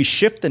 Can we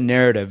shift the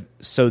narrative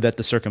so that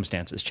the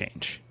circumstances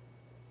change?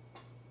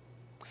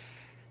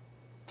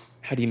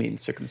 How do you mean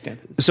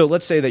circumstances? So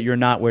let's say that you're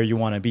not where you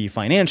want to be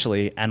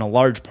financially, and a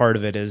large part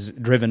of it is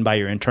driven by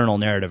your internal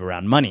narrative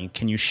around money.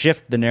 Can you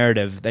shift the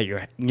narrative that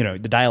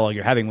the dialogue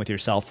you're having with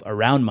yourself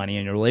around money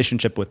and your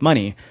relationship with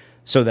money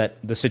so that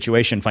the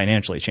situation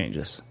financially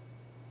changes?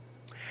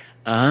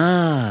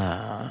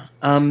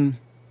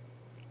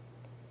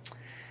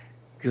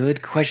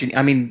 Good question.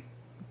 I mean,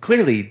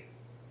 clearly,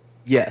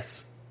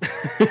 yes.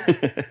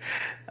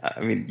 I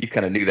mean, you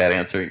kind of knew that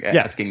answer,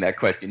 asking that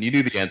question. You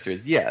knew the answer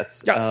is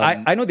yes.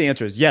 Yeah, I know the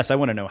answer is yes. I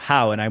want to know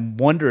how. And I'm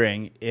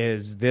wondering,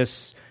 is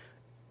this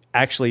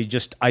actually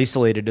just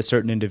isolated to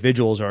certain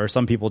individuals, or are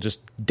some people just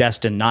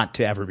destined not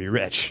to ever be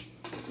rich?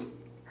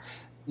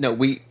 No,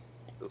 we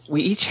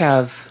each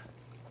have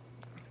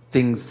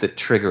things that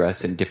trigger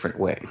us in different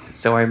ways.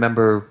 So I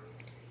remember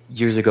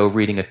years ago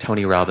reading a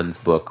Tony Robbins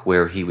book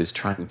where he was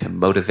trying to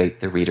motivate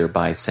the reader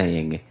by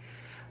saying,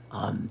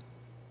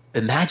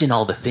 imagine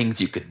all the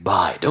things you could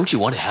buy. Don't you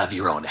want to have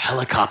your own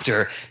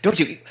helicopter? Don't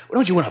you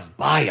want to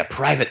buy a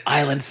private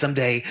island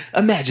someday?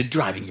 Imagine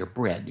driving your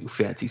brand new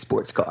fancy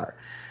sports car.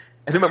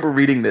 I remember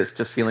reading this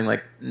just feeling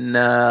like,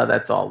 nah,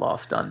 that's all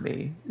lost on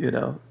me.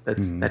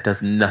 That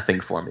does nothing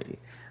for me.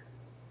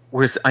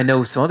 Whereas I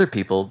know some other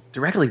people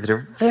directly that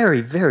are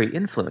very, very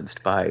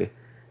influenced by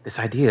this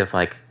idea of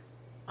like,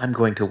 I'm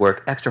going to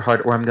work extra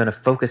hard, or I'm going to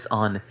focus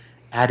on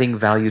adding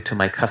value to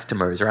my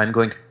customers, or I'm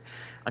going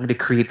to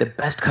create the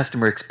best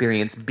customer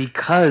experience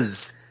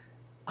because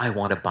I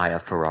want to buy a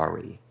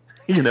Ferrari,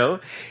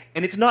 And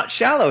it's not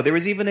shallow. There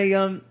was even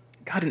an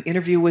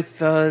interview with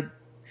the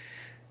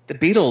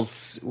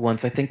Beatles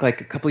once, I think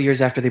like a couple of years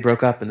after they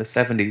broke up in the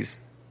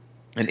 70s.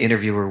 An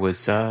interviewer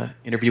was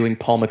interviewing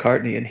Paul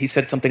McCartney, and he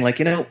said something like,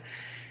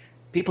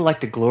 people like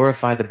to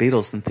glorify the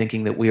Beatles and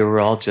thinking that we were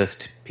all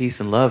just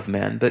peace and love,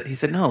 man. But he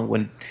said, no,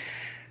 when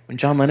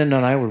John Lennon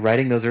and I were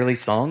writing those early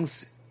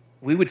songs,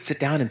 we would sit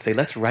down and say,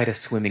 let's write a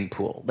swimming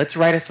pool. Let's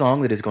write a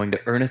song that is going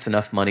to earn us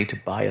enough money to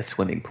buy a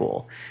swimming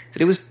pool.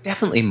 So it was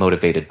definitely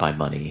motivated by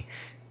money.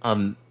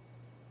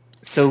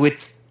 So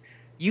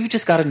you've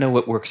just got to know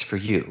what works for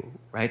you,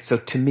 right? So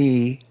to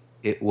me,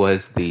 it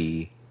was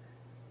the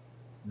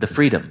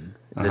freedom,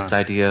 this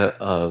idea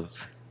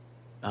of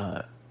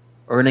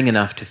earning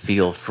enough to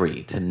feel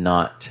free, to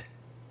not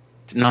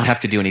to not have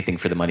to do anything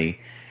for the money,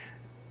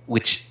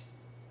 which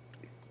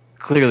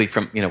clearly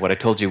from, what I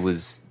told you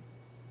was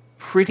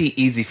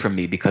pretty easy for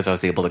me because I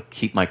was able to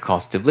keep my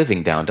cost of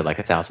living down to like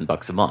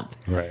 $1,000 a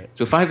month. Right.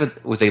 So if I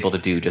was able to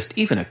do just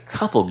even a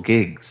couple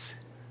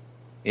gigs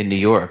in New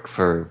York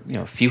for,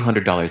 a few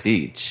 $100s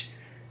each,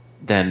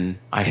 then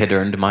I had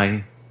earned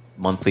my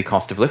monthly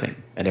cost of living,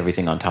 and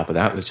everything on top of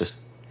that was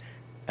just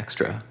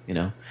extra,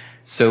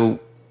 So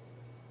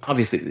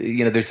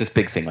obviously, there's this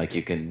big thing, like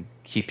you can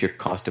keep your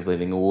cost of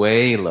living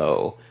way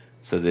low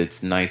so that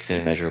it's nice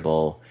and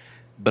measurable.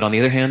 But on the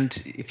other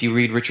hand, if you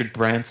read Richard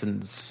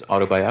Branson's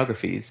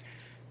autobiographies,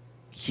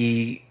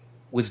 he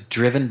was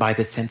driven by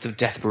the sense of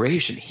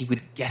desperation. He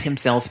would get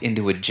himself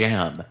into a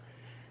jam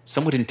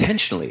somewhat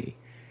intentionally.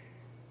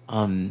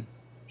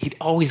 He'd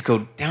always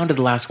go down to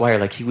the last wire.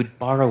 Like he would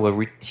borrow a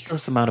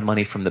ridiculous amount of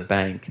money from the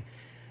bank,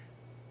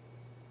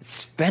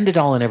 spend it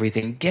all on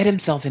everything, get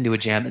himself into a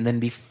jam, and then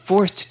be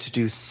forced to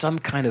do some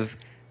kind of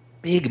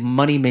big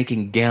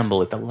money-making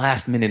gamble at the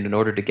last minute in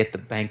order to get the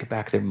bank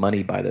back their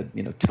money by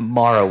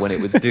tomorrow when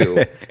it was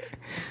due.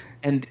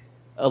 And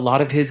a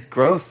lot of his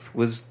growth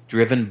was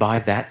driven by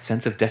that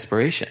sense of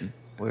desperation,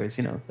 whereas,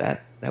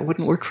 that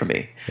wouldn't work for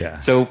me. Yeah.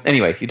 So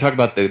anyway, you talk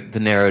about the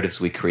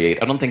narratives we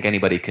create. I don't think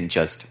anybody can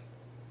just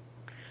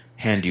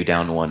hand you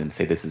down one and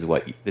say, this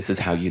is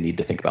how you need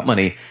to think about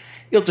money.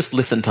 You'll just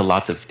listen to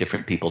lots of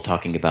different people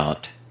talking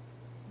about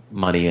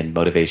money and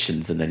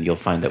motivations, and then you'll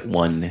find that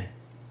one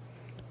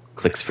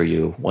clicks for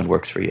you, one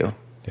works for you.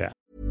 Yeah.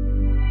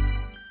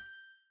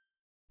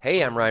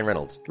 Hey, I'm Ryan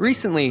Reynolds.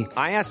 Recently,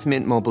 I asked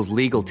Mint Mobile's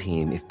legal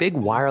team if big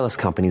wireless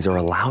companies are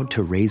allowed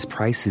to raise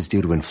prices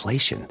due to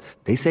inflation.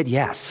 They said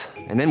yes.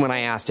 And then when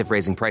I asked if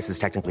raising prices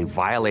technically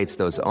violates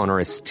those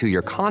onerous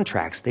 2-year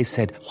contracts, they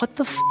said, "What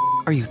the f***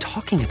 are you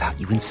talking about,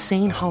 you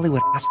insane Hollywood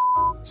ass?"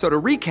 So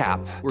to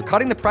recap, we're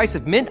cutting the price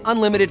of Mint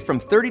Unlimited from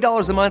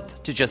 $30 a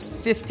month to just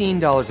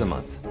 $15 a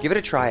month. Give it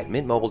a try at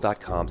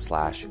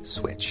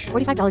mintmobile.com/switch.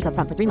 $45 up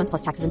front for 3 months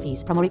plus taxes and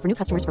fees. Promo rate for new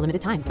customers for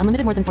limited time.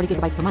 Unlimited more than 40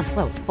 gigabytes per month.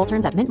 Slows full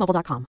terms at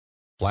mintmobile.com.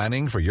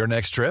 Planning for your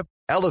next trip?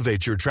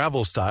 Elevate your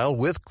travel style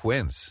with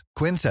Quince.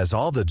 Quince has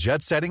all the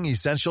jet-setting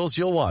essentials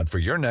you'll want for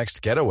your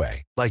next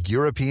getaway, like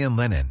European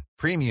linen,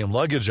 premium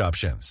luggage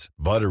options,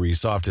 buttery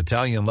soft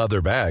Italian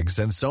leather bags,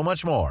 and so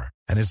much more.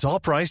 And it's all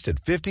priced at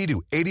 50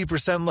 to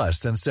 80% less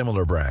than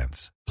similar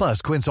brands.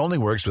 Plus, Quince only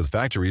works with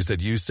factories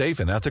that use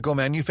safe and ethical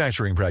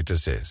manufacturing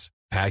practices.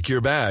 Pack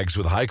your bags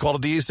with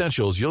high-quality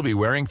essentials you'll be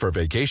wearing for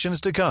vacations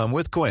to come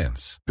with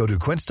Quince. Go to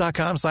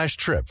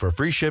quince.com/trip for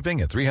free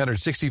shipping and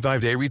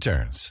 365-day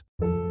returns.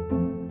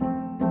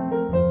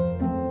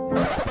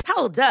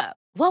 Hold up.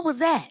 What was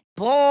that?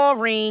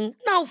 Boring.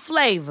 No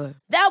flavor.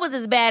 That was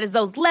as bad as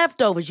those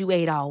leftovers you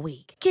ate all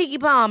week. Keke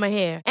Palmer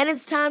here, and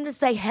it's time to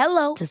say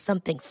hello to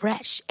something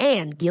fresh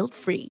and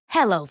guilt-free.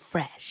 Hello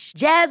Fresh.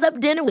 Jazz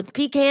up dinner with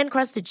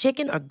pecan-crusted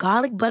chicken or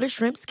garlic butter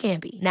shrimp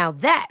scampi. Now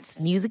that's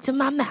music to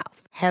my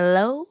mouth.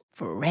 Hello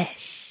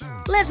Fresh.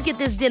 Let's get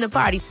this dinner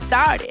party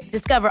started.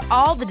 Discover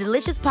all the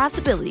delicious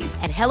possibilities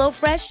at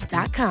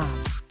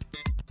hellofresh.com.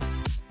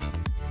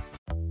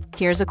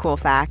 Here's a cool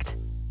fact.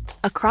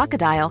 A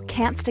crocodile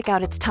can't stick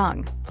out its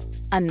tongue.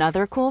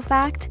 Another cool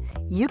fact,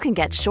 you can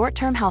get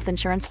short-term health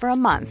insurance for a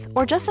month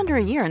or just under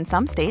a year in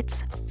some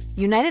states.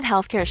 United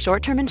Healthcare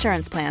short-term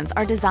insurance plans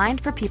are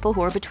designed for people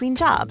who are between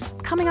jobs,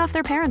 coming off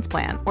their parents'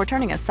 plan, or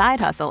turning a side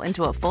hustle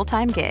into a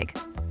full-time gig.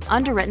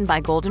 Underwritten by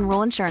Golden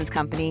Rule Insurance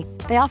Company,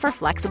 they offer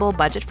flexible,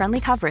 budget-friendly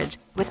coverage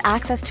with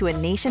access to a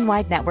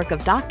nationwide network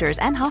of doctors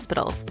and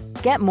hospitals.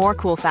 Get more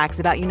cool facts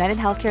about United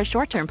Healthcare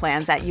short-term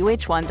plans at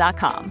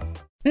uh1.com.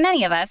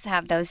 Many of us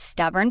have those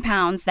stubborn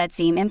pounds that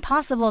seem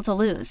impossible to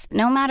lose,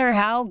 no matter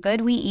how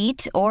good we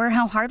eat or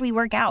how hard we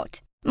work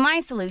out. My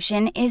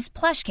solution is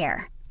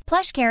PlushCare.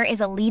 PlushCare is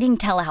a leading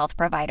telehealth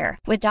provider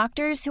with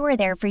doctors who are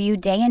there for you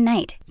day and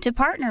night to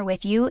partner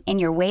with you in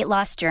your weight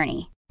loss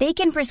journey. They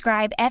can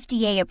prescribe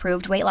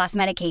FDA-approved weight loss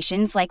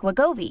medications like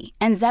Wegovy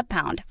and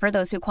Zepbound for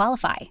those who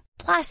qualify.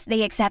 Plus,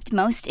 they accept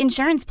most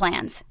insurance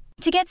plans.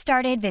 To get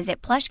started, visit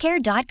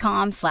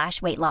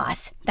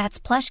plushcare.com/weightloss. That's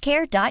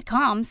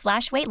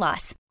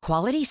plushcare.com/weightloss.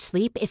 Quality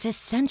sleep is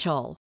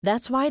essential.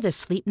 That's why the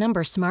Sleep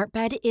Number Smart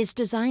Bed is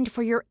designed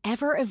for your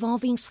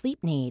ever-evolving sleep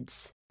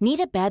needs. Need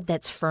a bed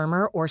that's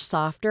firmer or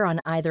softer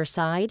on either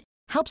side?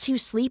 Helps you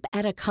sleep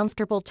at a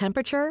comfortable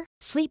temperature?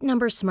 Sleep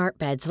Number Smart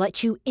Beds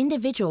let you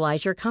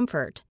individualize your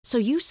comfort, so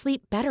you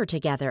sleep better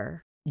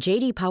together.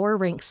 J.D. Power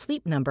ranks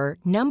Sleep Number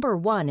number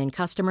 1 in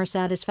customer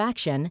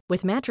satisfaction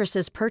with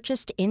mattresses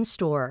purchased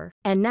in-store.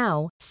 And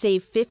now,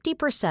 save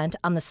 50%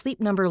 on the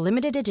Sleep Number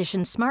Limited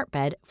Edition Smart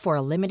Bed for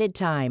a limited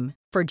time.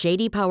 For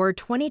J.D. Power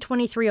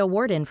 2023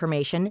 award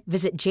information,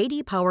 visit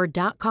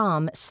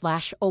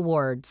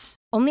jdpower.com/awards.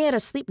 Only at a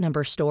Sleep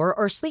Number store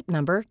or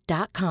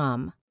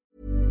sleepnumber.com.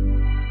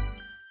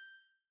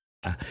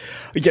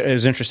 It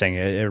was interesting.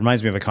 It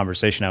reminds me of a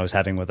conversation I was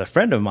having with a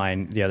friend of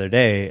mine the other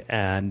day.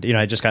 And,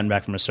 I just gotten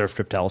back from a surf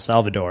trip to El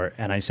Salvador.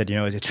 And I said,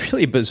 it's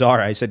really bizarre.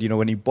 I said,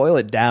 when you boil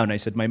it down, I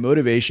said, my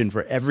motivation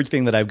for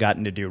everything that I've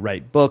gotten to do,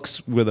 write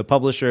books with a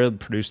publisher,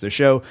 produce the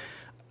show,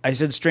 I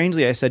said,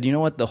 strangely, you know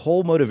what? The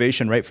whole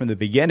motivation right from the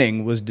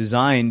beginning was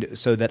designed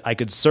so that I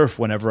could surf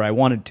whenever I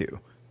wanted to.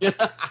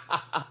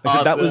 I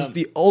said that was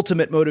the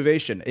ultimate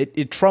motivation.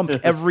 It trumped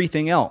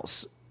everything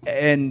else.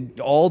 And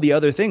all the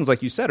other things,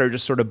 like you said, are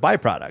just sort of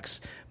byproducts.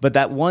 But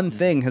that one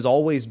thing has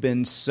always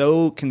been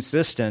so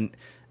consistent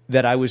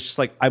that I was just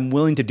like, I'm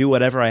willing to do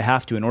whatever I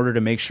have to in order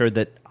to make sure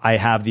that I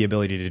have the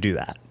ability to do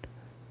that.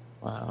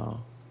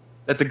 Wow.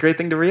 That's a great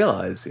thing to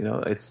realize.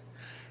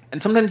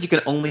 And sometimes you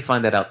can only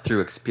find that out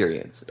through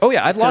experience. Oh,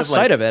 yeah. I've lost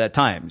sight of it at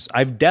times.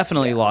 I've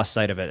definitely lost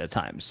sight of it at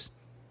times.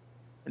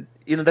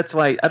 That's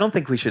why I don't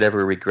think we should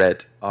ever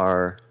regret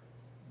our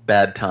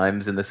bad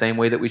times in the same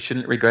way that we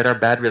shouldn't regret our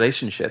bad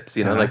relationships.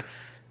 Like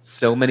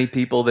so many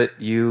people that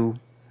you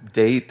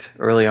date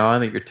early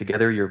on, that you're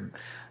together, your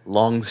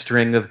long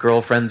string of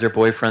girlfriends or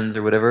boyfriends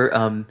or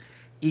whatever,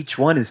 each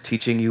one is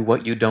teaching you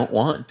what you don't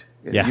want.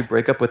 You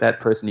break up with that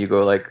person, you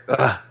go like,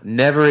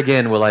 never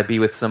again will I be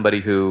with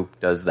somebody who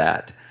does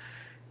that.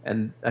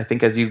 And I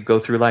think as you go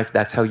through life,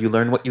 that's how you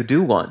learn what you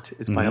do want,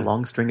 is by a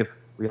long string of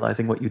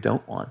realizing what you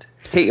don't want.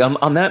 Hey,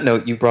 on that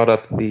note, you brought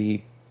up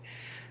the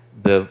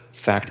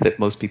fact that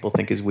most people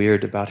think is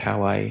weird about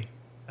how I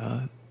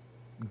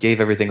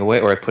gave everything away,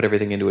 or I put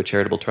everything into a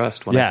charitable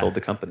trust when I sold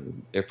the company,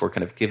 therefore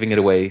kind of giving it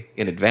away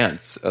in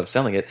advance of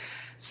selling it.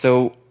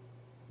 So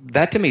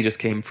that to me just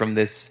came from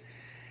this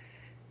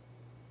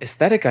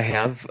aesthetic I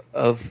have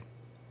of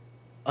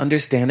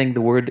understanding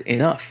the word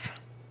enough.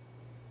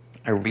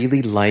 I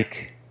really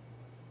like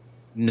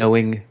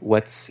knowing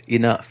what's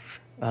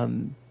enough.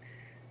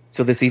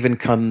 So this even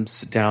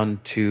comes down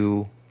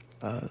to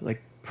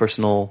like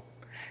personal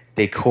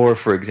decor,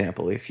 for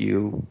example. If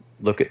you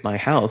look at my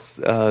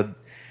house,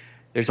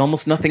 there's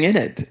almost nothing in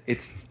it.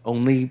 It's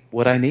only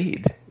what I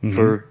need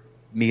for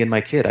me and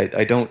my kid.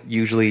 I don't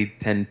usually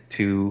tend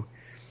to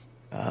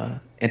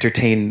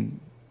entertain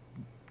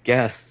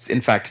guests.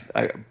 In fact,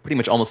 I pretty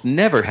much almost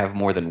never have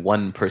more than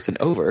one person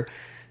over.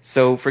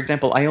 So, for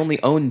example, I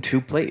only own 2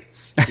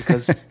 plates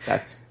because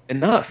that's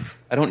enough.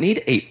 I don't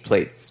need 8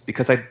 plates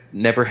because I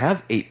never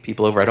have 8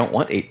 people over. I don't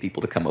want 8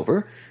 people to come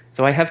over.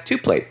 So I have 2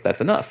 plates. That's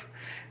enough.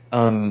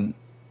 And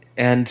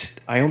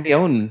I only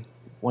own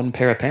 1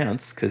 pair of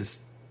pants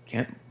because I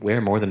can't wear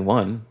more than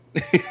one.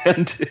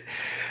 And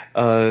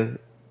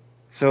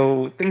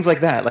so things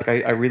like that. Like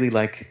I really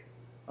like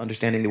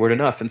understanding the word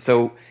enough. And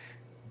so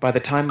by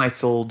the time I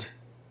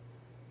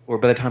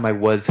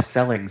was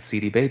selling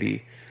CD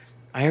Baby,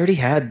 I already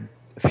had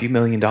a few $1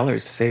 million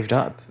saved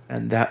up,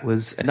 and that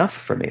was enough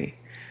for me.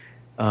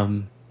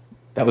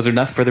 That was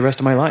enough for the rest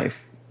of my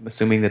life,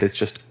 assuming that it's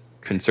just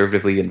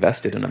conservatively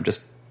invested and I'm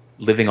just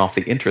living off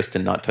the interest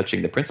and not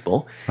touching the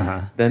principal.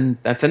 Then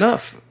that's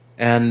enough.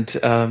 And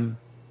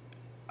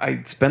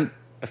I spent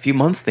a few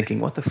months thinking,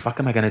 what the fuck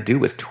am I going to do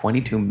with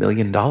 $22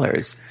 million?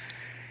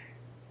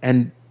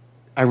 And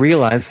I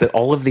realized that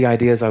all of the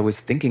ideas I was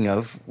thinking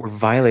of were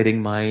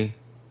violating my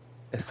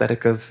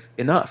aesthetic of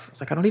enough.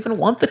 It's like, I don't even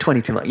want the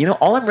 22 million.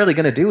 All I'm really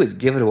going to do is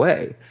give it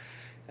away.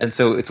 And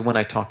so it's when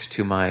I talked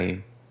to my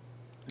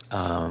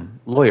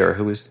lawyer,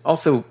 who was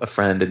also a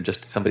friend and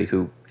just somebody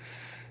who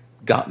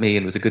got me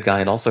and was a good guy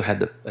and also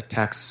had a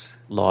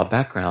tax law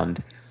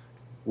background.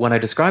 When I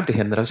described to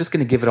him that I was just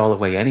going to give it all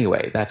away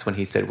anyway, that's when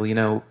he said,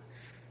 well,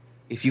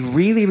 if you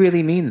really,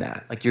 really mean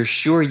that, like you're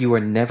sure you are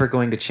never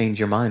going to change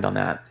your mind on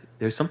that,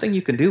 there's something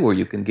you can do where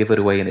you can give it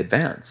away in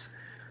advance.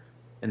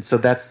 And so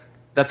that's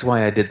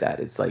why I did that.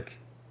 It's like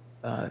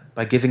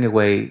by giving it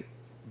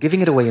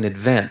away in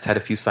advance had a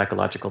few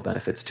psychological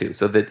benefits too.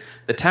 So that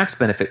the tax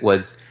benefit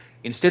was,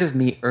 instead of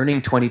me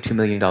earning $22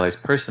 million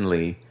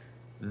personally,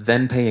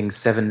 then paying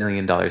 $7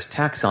 million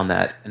tax on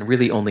that, and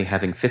really only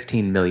having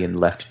 $15 million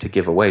left to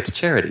give away to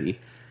charity,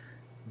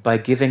 by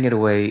giving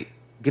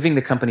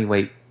the company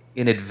away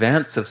in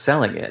advance of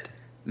selling it,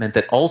 meant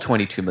that all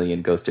 $22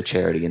 million goes to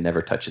charity and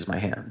never touches my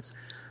hands.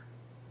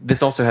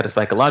 This also had a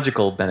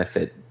psychological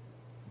benefit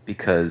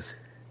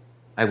because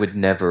I would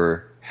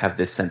never have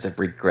this sense of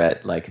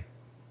regret, like,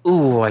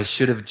 ooh, I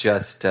should have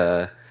just,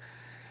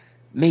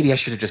 maybe I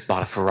should have just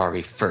bought a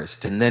Ferrari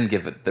first and then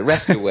give it the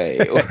rest away,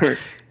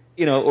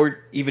 or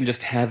even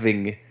just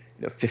having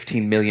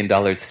 $15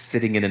 million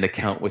sitting in an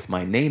account with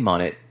my name on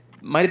it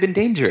might have been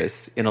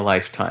dangerous in a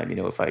lifetime.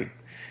 If I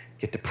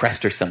get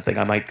depressed or something,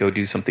 I might go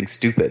do something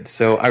stupid.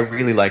 So I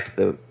really liked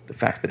the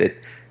fact that it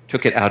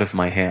took it out of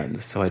my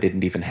hands, so I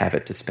didn't even have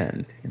it to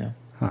spend.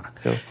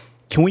 So.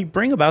 Can we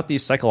bring about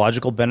these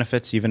psychological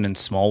benefits even in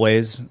small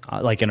ways,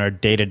 like in our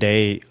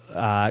day-to-day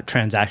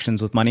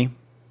transactions with money?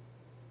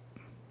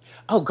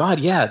 Oh, God,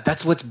 yeah.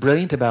 That's what's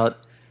brilliant about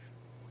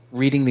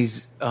reading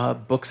these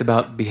books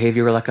about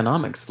behavioral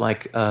economics,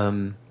 like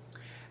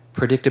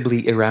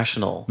Predictably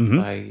Irrational.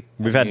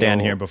 We've had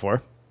Dan here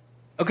before.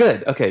 Oh,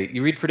 good. Okay.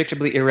 You read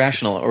Predictably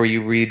Irrational, or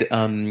you read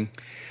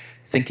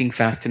Thinking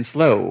Fast and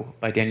Slow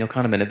by Daniel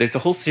Kahneman. There's a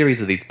whole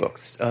series of these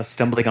books,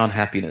 Stumbling on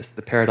Happiness,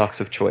 The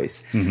Paradox of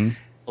Choice.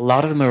 A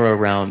lot of them are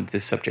around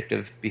this subject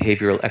of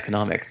behavioral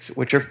economics,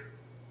 which are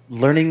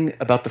learning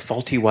about the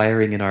faulty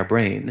wiring in our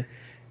brain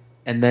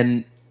and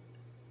then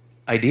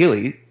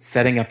ideally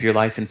setting up your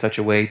life in such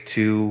a way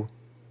to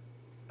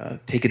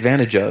take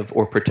advantage of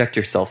or protect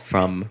yourself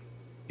from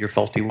your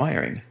faulty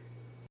wiring.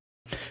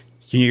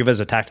 Can you give us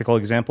a tactical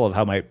example of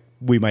how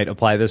we might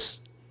apply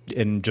this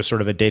in just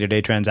sort of a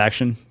day-to-day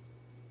transaction?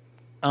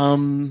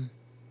 Let's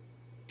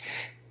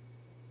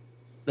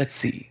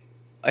see.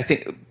 I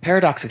think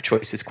paradox of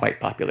choice is quite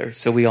popular.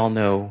 So we all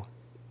know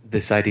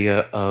this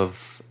idea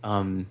of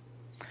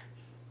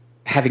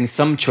having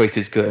some choice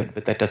is good,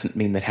 but that doesn't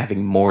mean that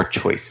having more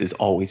choice is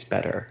always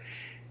better.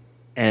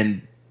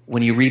 And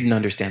when you read and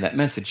understand that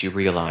message, you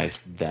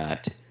realize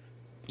that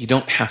you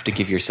don't have to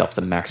give yourself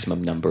the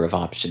maximum number of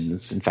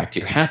options. In fact,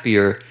 you're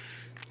happier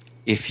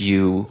if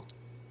you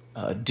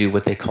do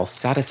what they call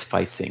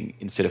satisficing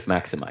instead of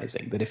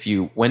maximizing. That if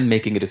you, when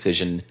making a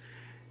decision,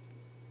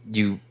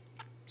 you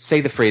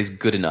say the phrase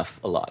good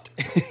enough a lot.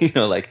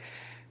 Like,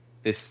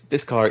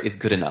 this car is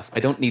good enough.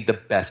 I don't need the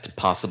best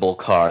possible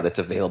car that's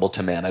available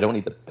to man. I don't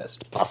need the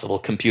best possible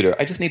computer.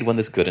 I just need one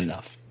that's good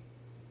enough.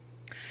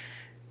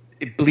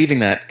 Believing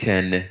that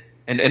can,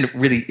 and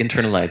really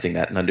internalizing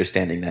that and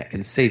understanding that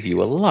can save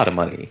you a lot of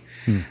money.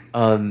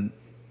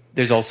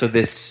 There's also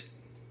this,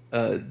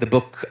 the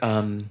book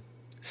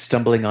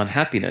Stumbling on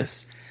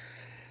Happiness.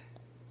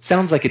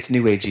 Sounds like it's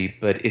new agey,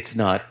 but it's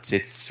not.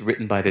 It's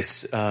written by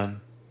this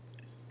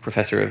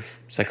professor of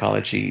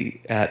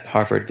psychology at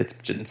Harvard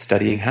that's been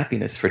studying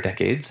happiness for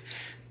decades.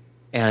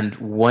 And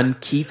one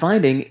key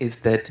finding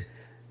is that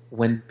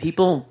when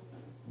people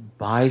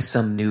buy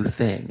some new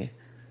thing,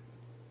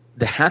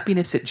 the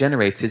happiness it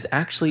generates is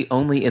actually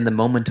only in the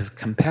moment of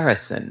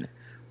comparison,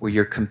 where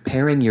you're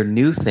comparing your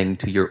new thing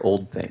to your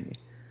old thing.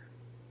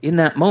 In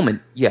that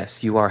moment,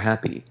 yes, you are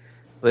happy.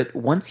 But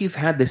once you've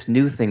had this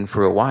new thing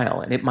for a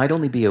while, and it might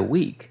only be a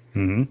week,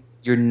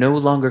 you're no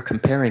longer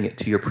comparing it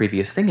to your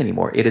previous thing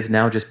anymore. It has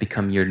now just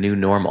become your new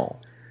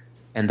normal.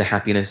 And the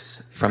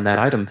happiness from that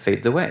item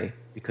fades away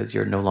because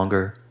you're no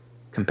longer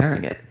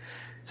comparing it.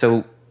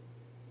 So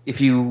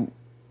if you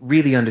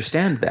really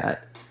understand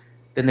that,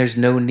 then there's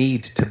no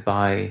need to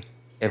buy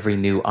every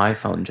new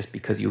iPhone just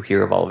because you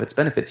hear of all of its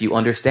benefits. You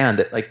understand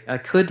that, like, I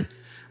could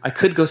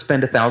go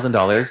spend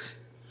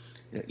 $1,000,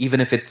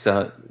 even if it's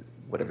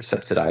whatever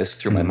subsidized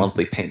through my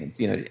monthly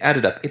payments. Add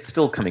it up, it's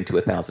still coming to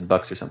 $1,000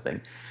 or something.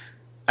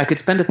 I could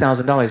spend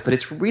 $1,000, but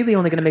it's really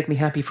only going to make me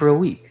happy for a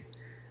week.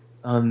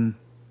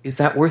 Is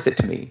that worth it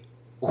to me?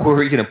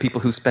 Or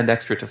people who spend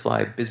extra to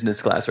fly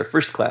business class or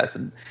first class,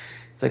 and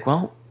it's like,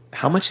 well,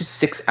 how much is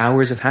 6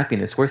 hours of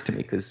happiness worth to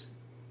me?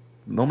 Because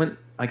the moment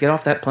I get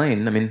off that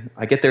plane,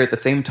 I get there at the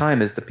same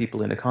time as the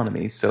people in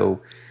economy.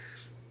 So,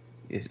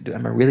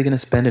 am I really going to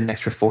spend an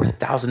extra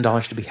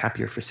 $4,000 to be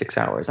happier for 6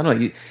 hours? I don't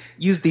know. You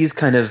use these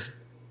kind of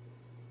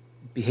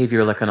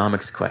behavioral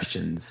economics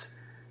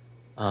questions,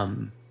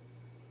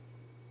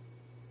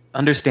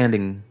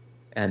 understanding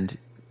and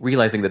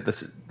realizing that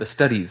the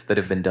studies that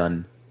have been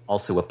done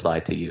also apply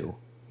to you.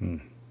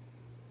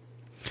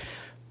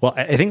 Well,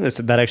 I think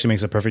that actually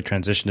makes a perfect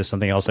transition to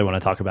something else I want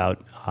to talk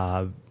about.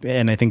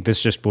 And I think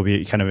this just will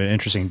be kind of an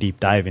interesting deep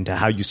dive into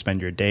how you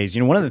spend your days.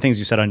 One of the things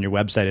you said on your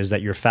website is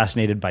that you're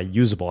fascinated by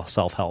usable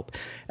self-help.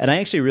 And I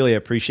actually really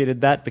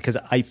appreciated that because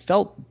I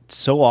felt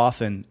so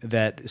often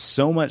that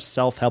so much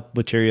self-help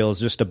material is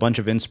just a bunch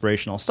of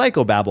inspirational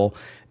psychobabble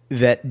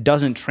that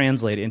doesn't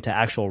translate into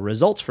actual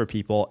results for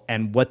people.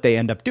 And what they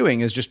end up doing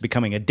is just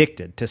becoming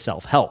addicted to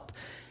self-help.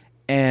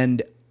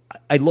 And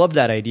I love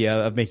that idea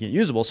of making it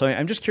usable. So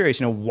I'm just curious,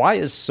 why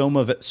is so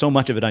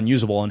much of it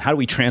unusable, and how do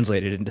we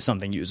translate it into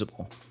something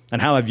usable?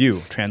 And how have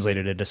you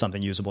translated it into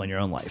something usable in your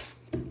own life?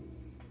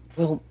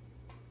 Well,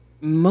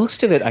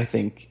 most of it, I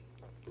think,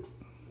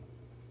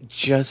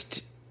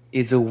 just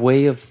is a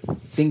way of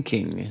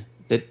thinking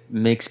that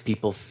makes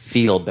people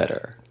feel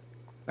better.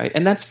 Right?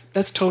 And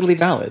that's totally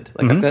valid.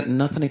 Like, I've got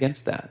nothing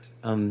against that.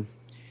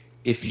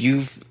 If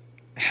you've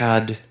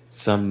had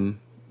some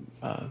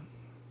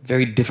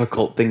very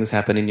difficult things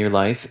happen in your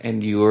life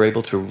and you are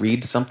able to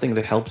read something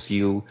that helps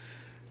you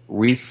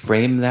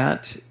reframe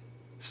that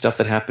stuff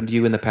that happened to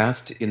you in the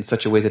past in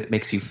such a way that it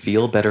makes you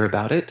feel better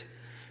about it,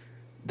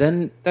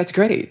 then that's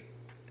great.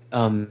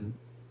 And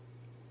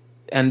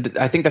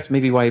I think that's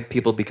maybe why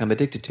people become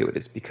addicted to it,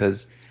 is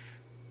because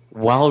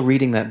while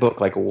reading that book,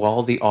 like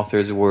while the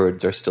author's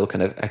words are still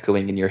kind of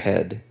echoing in your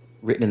head,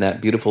 written in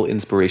that beautiful,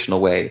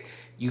 inspirational way,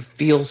 you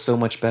feel so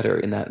much better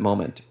in that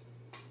moment.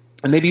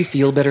 And maybe you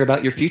feel better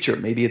about your future.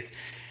 Maybe it's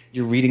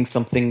you're reading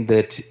something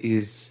that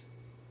is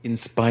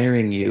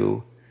inspiring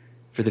you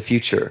for the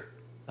future.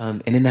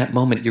 And in that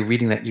moment, you're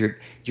reading that, you're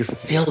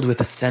filled with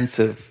a sense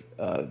of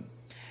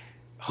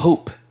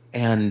hope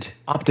and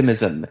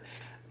optimism.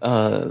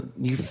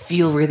 You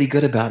feel really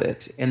good about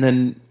it. And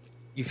then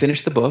you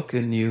finish the book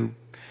and you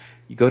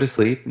go to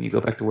sleep and you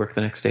go back to work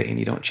the next day and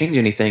you don't change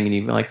anything, and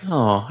you're like,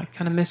 oh, I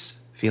kind of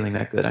miss feeling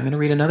that good. I'm going to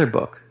read another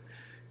book.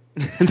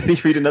 And then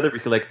you read another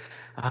book, you're like,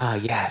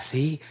 yeah,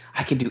 see,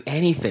 I can do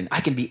anything. I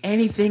can be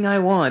anything I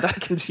want.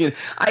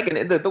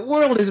 The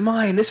world is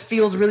mine. This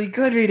feels really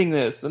good reading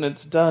this. And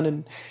it's done,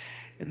 and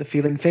the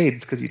feeling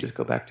fades because you just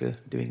go back to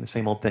doing the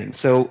same old thing.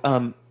 So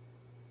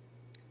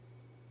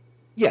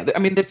Yeah, I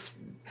mean,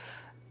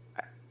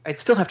 I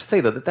still have to say,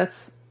 though,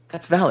 that's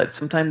valid.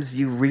 Sometimes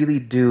you really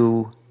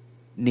do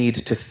need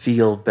to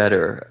feel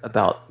better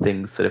about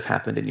things that have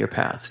happened in your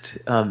past.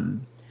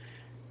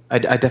 I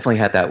definitely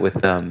had that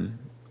with,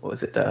 what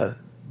was it,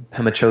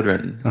 Pema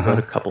Chodron wrote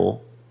a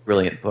couple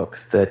brilliant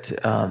books that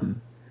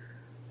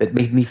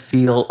made me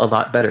feel a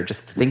lot better,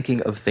 just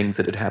thinking of things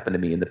that had happened to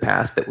me in the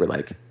past that were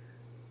like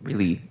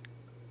really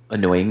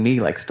annoying me,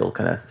 like still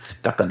kind of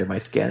stuck under my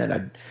skin. And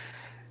I'd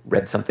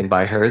read something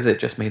by her that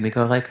just made me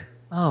go like,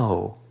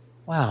 oh,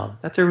 wow,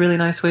 that's a really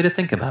nice way to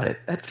think about it.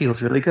 That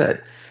feels really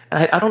good.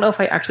 And I don't know if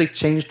I actually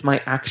changed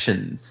my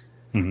actions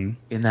in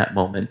that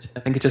moment. I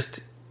think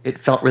it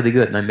felt really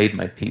good, and I made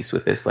my peace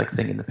with this like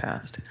thing in the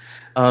past.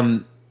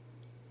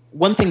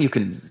 One thing you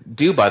can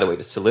do, by the way,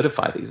 to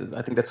solidify these is,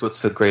 I think that's what's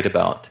so great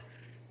about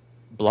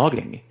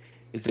blogging,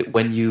 is that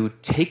when you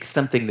take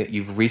something that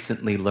you've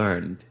recently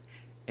learned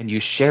and you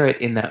share it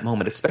in that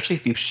moment, especially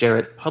if you share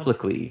it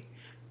publicly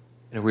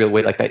in a real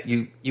way like that,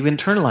 you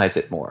internalize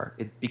it more.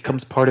 It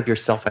becomes part of your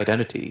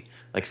self-identity.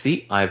 Like,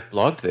 see, I've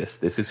blogged this.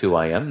 This is who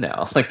I am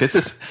now. Like, this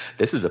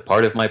is a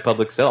part of my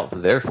public self,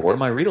 therefore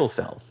my real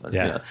self.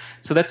 Yeah. You know?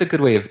 So that's a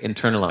good way of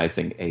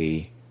internalizing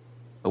a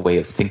way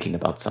of thinking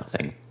about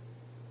something.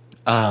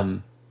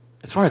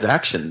 As far as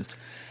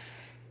actions,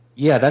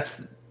 yeah,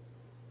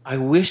 I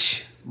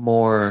wish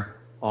more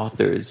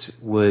authors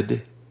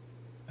would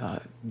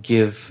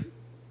give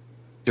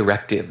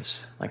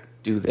directives, like,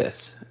 do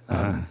this.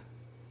 I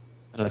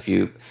don't know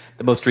if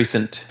the most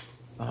recent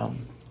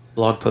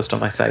blog post on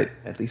my site,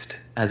 at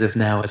least as of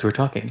now, as we're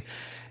talking,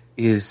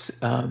 is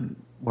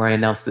where I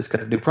announced this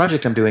kind of new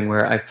project I'm doing,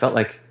 where I felt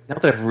like, now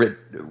that I've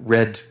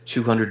read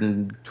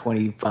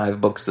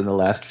 225 books in the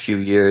last few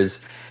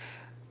years,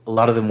 a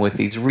lot of them with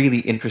these really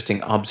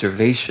interesting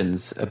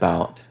observations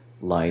about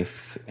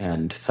life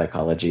and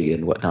psychology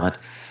and whatnot,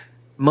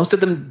 most of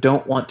them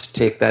don't want to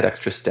take that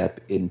extra step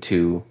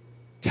into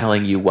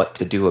telling you what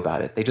to do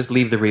about it. They just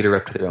leave the reader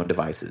up to their own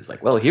devices.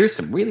 Like, well, here's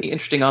some really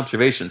interesting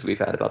observations we've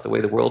had about the way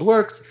the world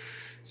works.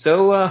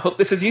 So hope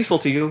this is useful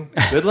to you.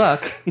 Good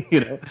luck.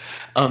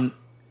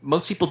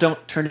 Most people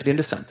don't turn it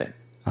into something.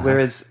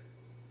 Whereas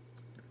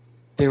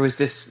there was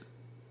this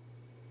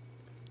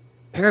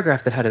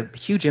paragraph that had a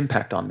huge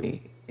impact on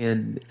me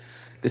in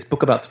this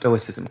book about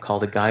Stoicism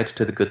called A Guide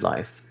to the Good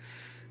Life,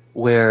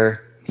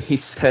 where he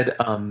said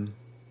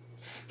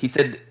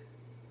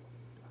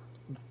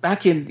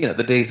back in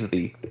the days of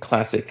the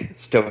classic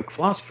Stoic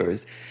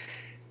philosophers,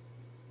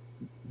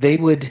 they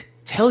would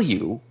tell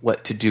you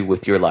what to do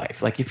with your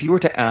life. Like, if you were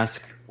to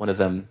ask one of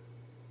them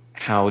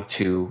how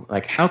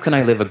can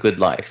I live a good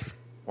life,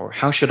 or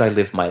how should I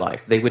live my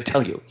life, they would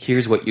tell you,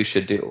 here's what you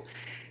should do.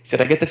 He said,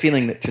 I get the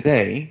feeling that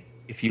today,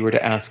 if you were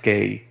to ask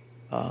a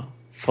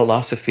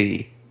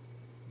philosophy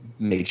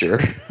major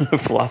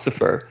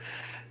philosopher,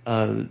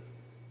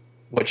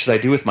 what should I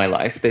do with my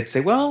life, they'd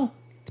say, well,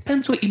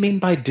 depends what you mean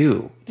by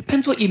do. It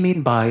depends what you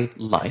mean by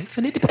life,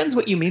 and it depends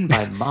what you mean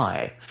by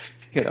my,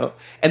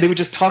 And they would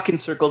just talk in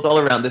circles all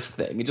around this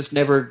thing. You just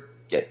never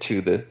get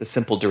to the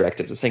simple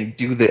directives of saying,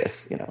 do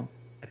this,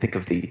 I think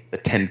of the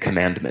 10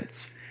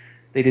 Commandments.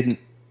 The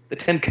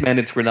 10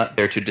 Commandments were not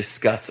there to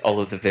discuss all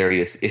of the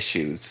various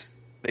issues.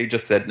 They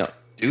just said, no,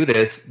 do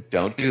this,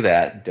 don't do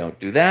that, don't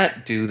do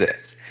that, do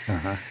this.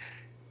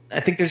 I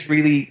think there's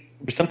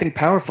something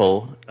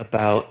powerful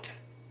about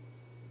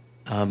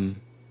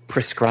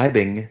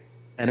prescribing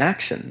an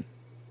action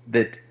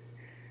that,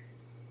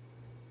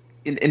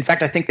 in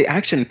fact, I think the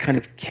action kind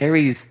of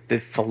carries the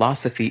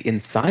philosophy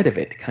inside of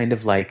it, kind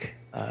of like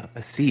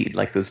a seed,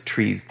 like those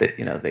trees that,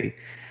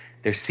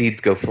 their seeds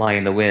go fly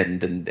in the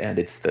wind, and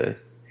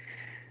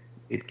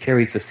it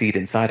carries the seed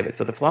inside of it.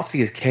 So the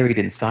philosophy is carried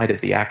inside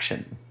of the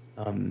action.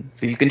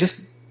 So you can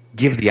just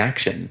give the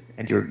action,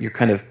 and you're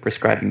kind of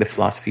prescribing the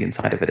philosophy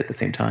inside of it at the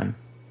same time.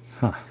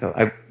 So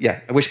I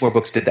wish more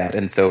books did that,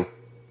 and so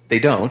they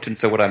don't. And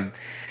so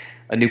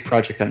a new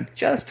project I'm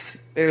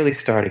just barely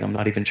starting, I'm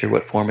not even sure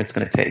what form it's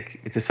going to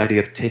take. It's this idea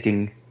of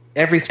taking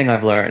everything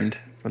I've learned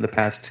from the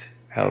past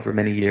however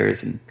many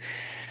years and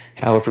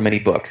however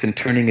many books and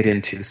turning it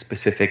into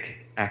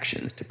specific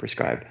actions to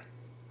prescribe.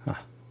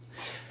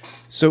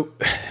 So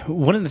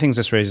one of the things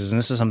this raises, and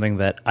this is something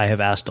that I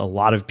have asked a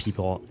lot of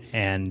people,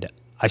 and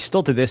I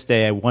still to this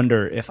day, I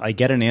wonder if I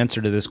get an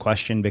answer to this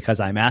question because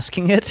I'm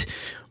asking it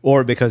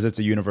or because it's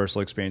a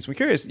universal experience. I'm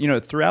curious,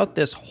 throughout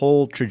this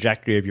whole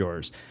trajectory of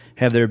yours,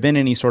 have there been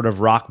any sort of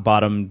rock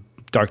bottom,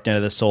 dark night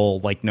of the soul,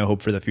 like no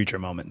hope for the future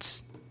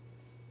moments?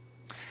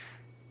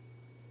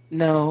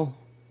 No.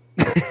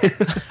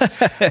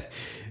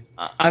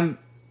 I'm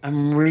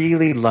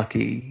really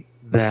lucky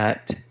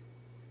that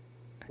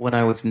when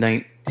I was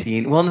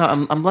 19, well,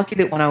 no, I'm lucky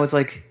that when I was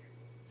like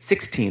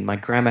 16, my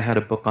grandma had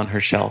a book on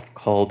her shelf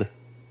called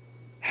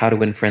How to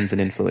Win Friends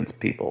and Influence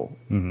People.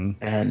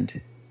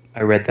 And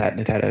I read that,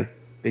 and it had a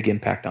big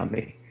impact on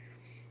me.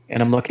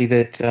 And I'm lucky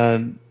that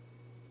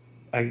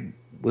I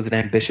was an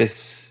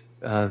ambitious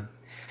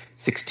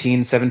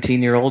 16,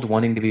 17-year-old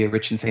wanting to be a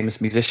rich and famous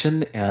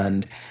musician,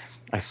 and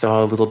I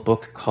saw a little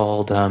book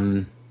called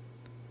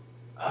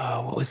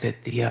what was it?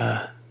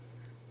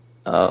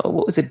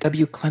 What was it?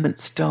 W. Clement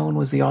Stone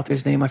was the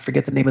author's name. I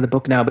forget the name of the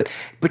book now, but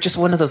just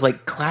one of those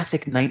like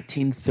classic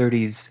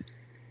 1930s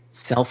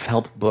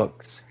self-help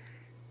books,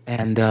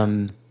 and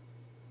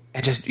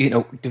I just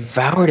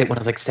devoured it when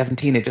I was like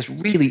 17. It just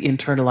really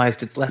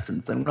internalized its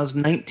lessons. Then when I was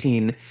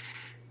 19,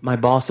 my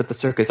boss at the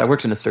circus, I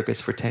worked in a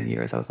circus for 10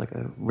 years. I was like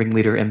a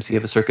ringleader MC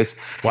of a circus.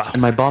 Wow.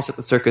 And my boss at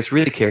the circus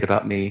really cared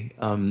about me.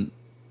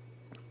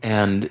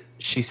 And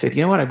she said,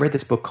 you know what? I read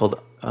this book called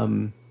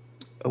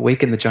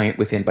Awaken the Giant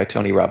Within by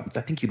Tony Robbins.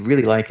 I think you'd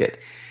really like it.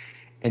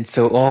 And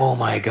so, oh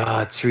my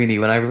God, Srini,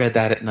 when I read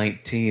that at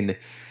 19,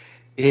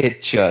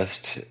 it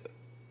just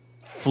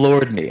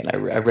floored me. And I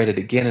read it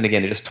again and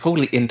again. It just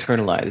totally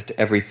internalized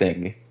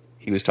everything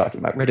he was talking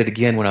about. Read it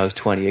again when I was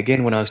 20,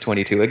 again when I was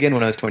 22, again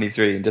when I was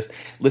 23, and just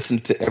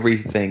listened to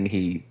everything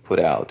he put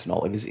out and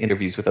all of his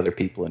interviews with other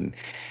people, and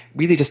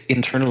really just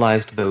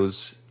internalized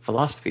those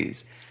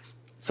philosophies.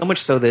 So much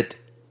so that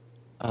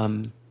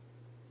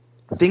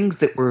things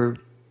that were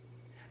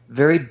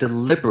very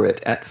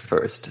deliberate at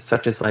first,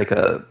 such as like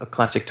a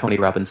classic Tony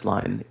Robbins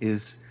line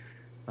is,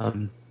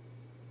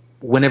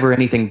 whenever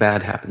anything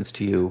bad happens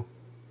to you,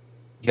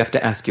 you have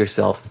to ask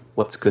yourself,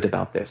 what's good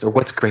about this, or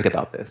what's great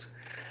about this?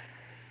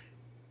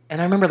 And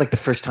I remember like the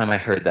first time I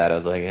heard that, I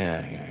was like,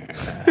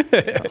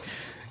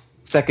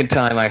 Second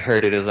time I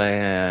heard it, I was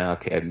like,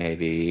 okay,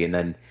 maybe.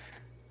 And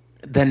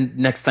then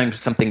next time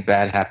something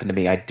bad happened to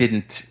me, I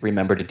didn't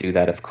remember to do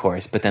that, of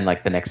course. But then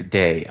like the next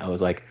day, I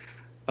was like,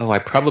 oh, I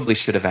probably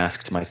should have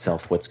asked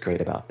myself what's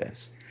great about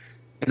this.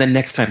 And then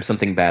next time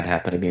something bad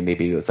happened to me,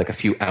 maybe it was like a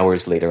few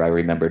hours later, I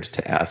remembered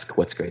to ask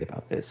what's great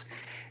about this.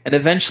 And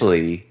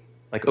eventually,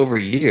 like over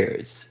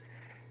years,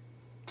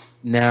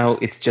 now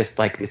it's just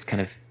like this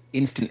kind of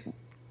instant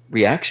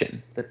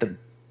reaction that the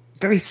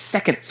very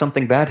second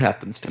something bad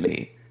happens to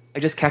me, I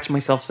just catch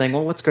myself saying,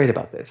 well, what's great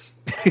about this?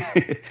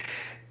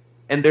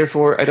 And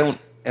therefore, I don't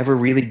ever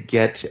really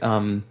get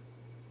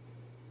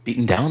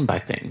beaten down by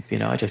things.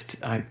 I'm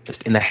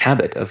just in the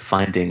habit of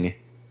finding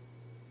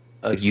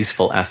a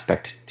useful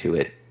aspect to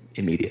it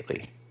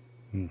immediately.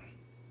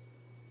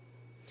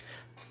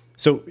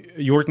 So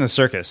you worked in the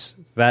circus.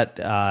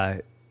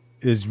 That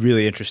is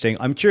really interesting.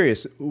 I'm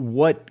curious,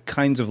 what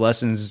kinds of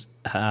lessons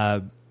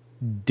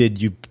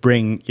did you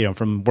bring,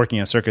 from working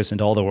in a circus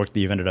into all the work that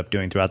you've ended up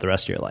doing throughout the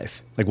rest of your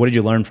life? Like, what did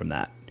you learn from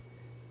that?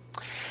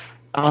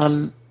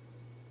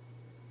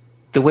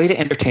 The way to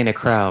entertain a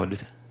crowd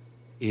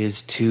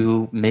is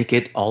to make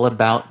it all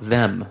about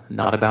them,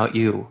 not about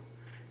you.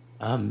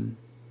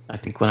 I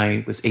think when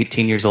I was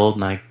 18 years old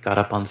and I got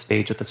up on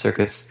stage at the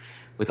circus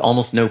with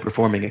almost no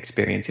performing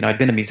experience, I'd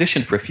been a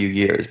musician for a few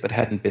years, but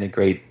hadn't been a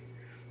great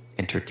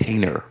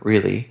entertainer,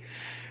 really.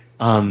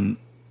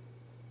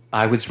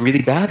 I was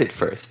really bad at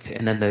first,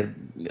 and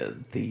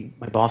then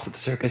my boss at the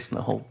circus and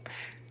the whole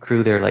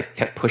crew there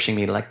kept pushing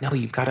me to no,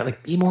 you've got to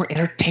be more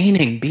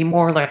entertaining, be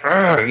more you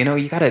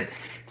got to,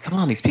 come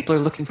on, these people are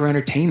looking for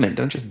entertainment.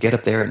 Don't just get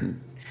up there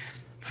and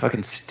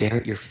fucking stare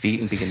at your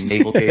feet and be a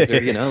navel gazer,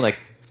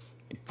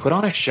 put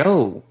on a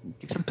show,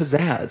 give some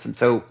pizzazz. And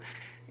so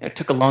it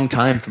took a long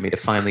time for me to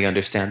finally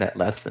understand that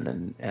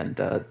lesson, and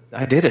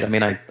I did it. I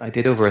mean, I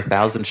did over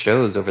 1,000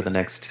 shows over the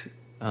next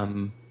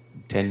 10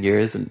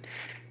 years and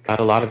got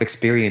a lot of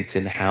experience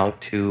in how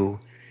to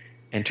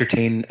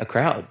entertain a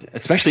crowd.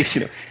 Especially,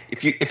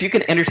 if you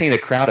can entertain a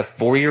crowd of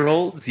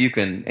 4-year-olds, you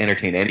can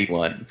entertain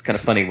anyone. It's kind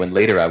of funny when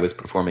later I was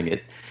performing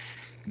at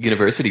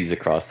universities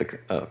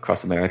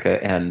across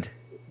America and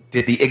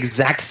did the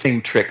exact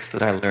same tricks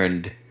that I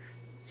learned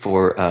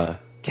for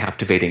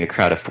captivating a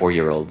crowd of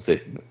 4-year-olds.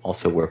 It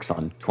also works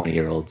on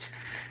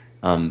 20-year-olds.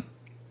 But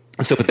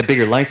the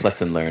bigger life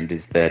lesson learned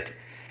is that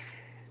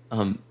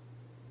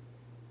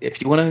if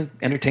you want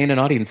to entertain an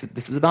audience,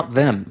 this is about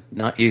them,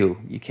 not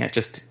you. You can't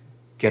just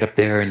get up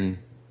there and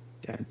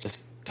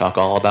just talk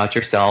all about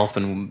yourself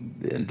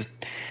and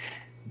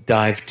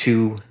dive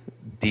too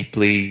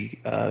deeply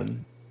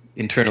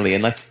internally,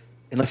 unless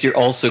you're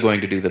also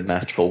going to do the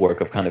masterful work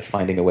of kind of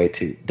finding a way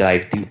to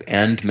dive deep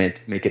and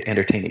make it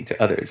entertaining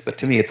to others. But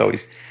to me, it's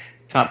always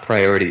top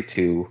priority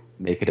to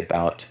make it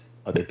about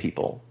other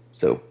people.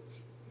 So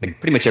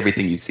pretty much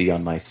everything you see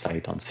on my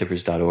site on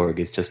Sivers.org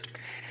is just,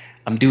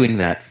 I'm doing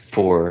that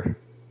for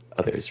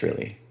others,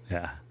 really.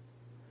 Yeah.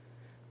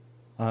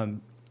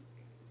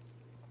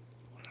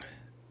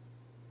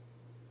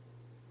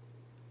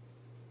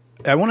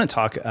 I want to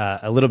talk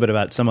a little bit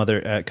about some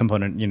other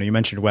component. You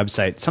mentioned your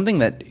website. Something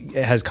that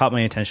has caught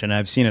my attention, and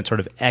I've seen it sort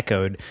of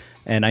echoed,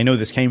 and I know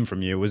this came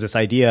from you, was this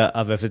idea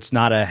of if it's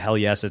not a hell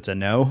yes, it's a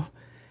no.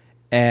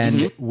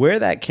 And where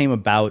that came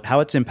about,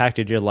 how it's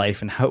impacted your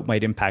life and how it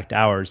might impact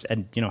ours,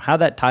 and how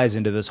that ties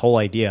into this whole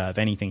idea of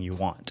anything you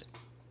want.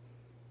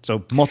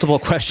 So multiple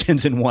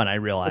questions in one, I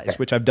realize,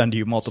 which I've done to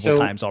you multiple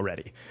times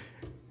already.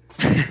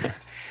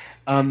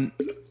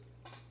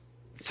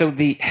 So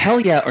the hell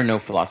yeah or no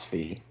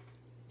philosophy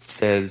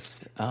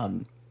says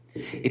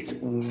it's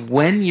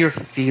when you're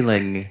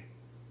feeling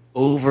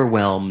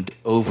overwhelmed,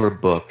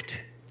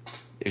 overbooked,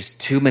 there's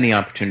too many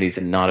opportunities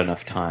and not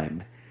enough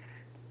time,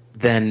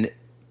 then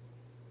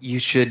you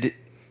should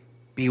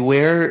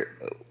beware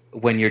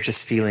when you're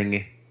just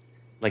feeling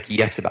like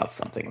yes about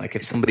something. Like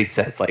if somebody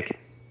says like,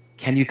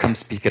 can you come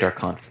speak at our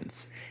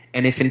conference?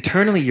 And if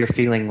internally you're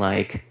feeling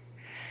like,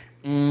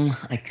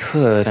 I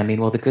could. I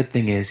mean, well, the good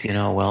thing is,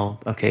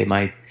 okay,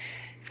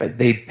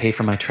 they pay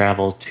for my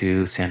travel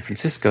to San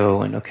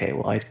Francisco, and okay,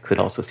 well, I could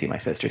also see my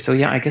sister. So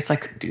yeah, I guess I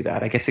could do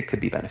that. I guess it could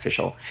be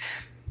beneficial.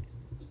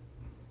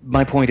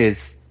 My point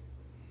is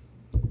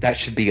that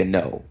should be a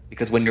no,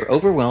 because when you're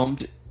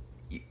overwhelmed,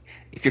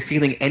 if you're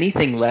feeling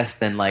anything less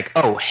than like,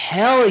 oh,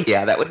 hell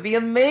yeah, that would be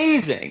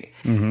amazing.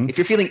 Mm-hmm. If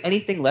you're feeling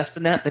anything less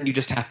than that, then you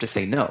just have to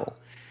say no,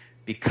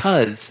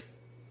 because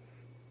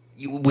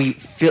we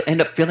end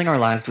up filling our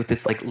lives with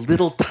this like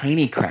little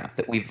tiny crap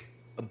that we've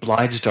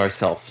obliged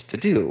ourselves to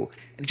do.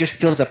 It just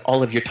fills up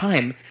all of your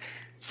time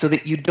so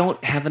that you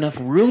don't have enough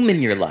room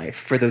in your life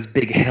for those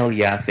big hell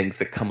yeah things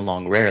that come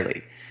along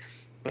rarely.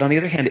 But on the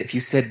other hand, if you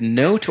said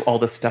no to all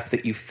the stuff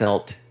that you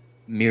felt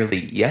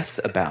merely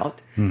yes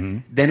about,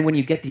 then when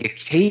you get the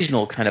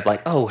occasional kind of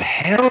like, oh,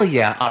 hell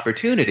yeah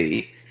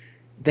opportunity,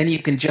 then you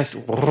can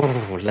just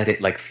let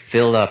it like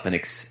fill up and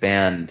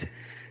expand.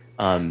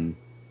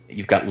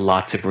 You've got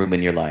lots of room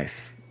in your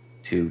life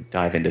to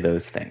dive into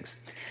those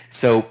things.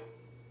 So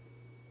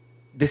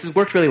this has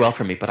worked really well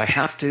for me, but I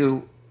have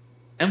to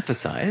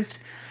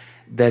emphasize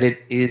that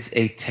it is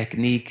a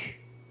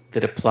technique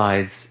that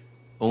applies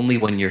only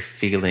when you're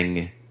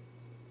feeling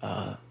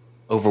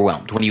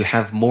overwhelmed, when you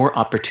have more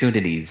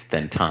opportunities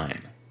than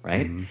time,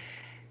 right? Mm-hmm.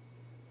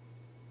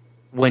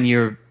 When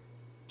you're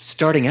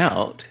starting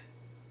out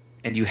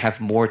and you have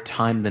more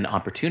time than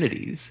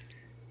opportunities,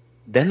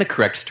 then the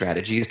correct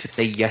strategy is to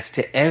say yes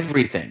to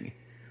everything.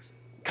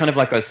 Kind of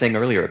like I was saying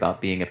earlier about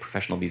being a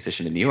professional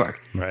musician in New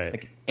York. Right.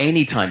 Like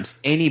anytime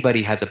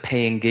anybody has a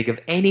paying gig of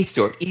any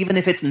sort, even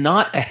if it's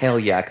not a hell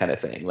yeah kind of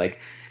thing.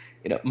 Like,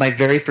 my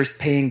very first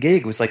paying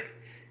gig was like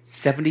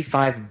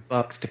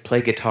 $75 to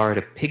play guitar at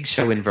a pig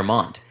show in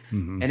Vermont.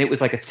 Mm-hmm. And it was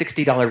like a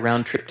 $60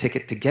 round trip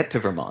ticket to get to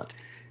Vermont.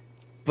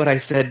 But I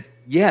said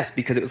yes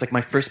because it was like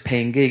my first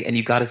paying gig, and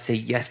you got to say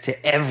yes to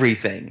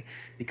everything,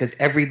 because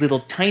every little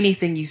tiny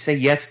thing you say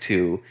yes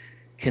to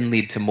can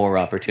lead to more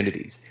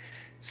opportunities.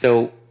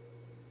 So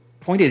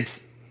point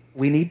is,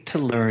 we need to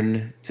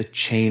learn to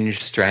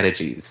change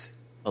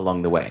strategies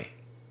along the way.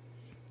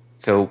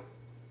 So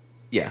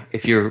yeah,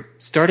 if you're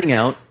starting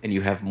out and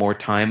you have more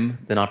time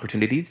than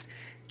opportunities,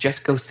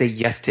 just go say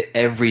yes to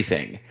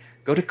everything.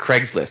 Go to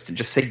Craigslist and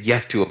just say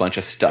yes to a bunch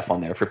of stuff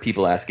on there for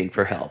people asking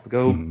for help.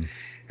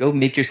 Go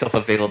make yourself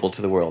available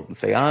to the world and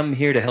say, I'm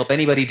here to help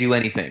anybody do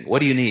anything. What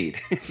do you need?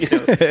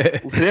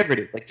 Whatever it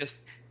is. Like,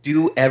 just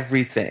do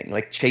everything.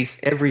 Like, chase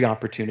every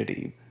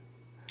opportunity.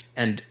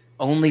 And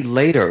only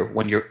later,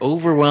 when you're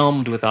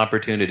overwhelmed with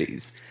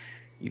opportunities,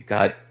 you've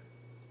got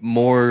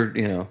more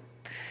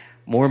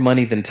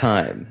money than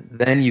time,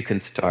 then you can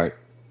start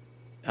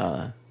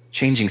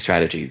changing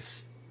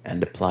strategies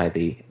and apply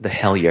the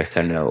hell yes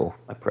or no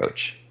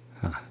approach.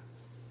 Huh.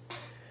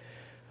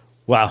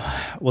 Wow.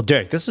 Well,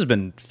 Derek, this has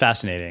been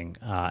fascinating,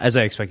 as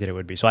I expected it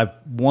would be. So I have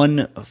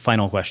one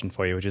final question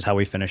for you, which is how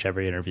we finish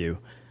every interview.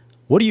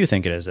 What do you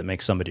think it is that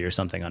makes somebody or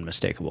something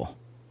unmistakable?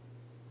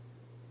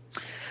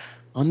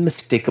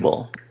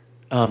 Unmistakable.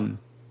 I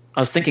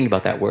was thinking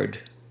about that word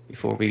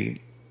before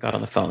we got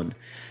on the phone.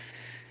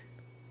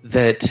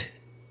 That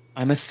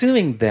I'm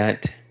assuming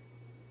that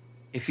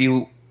if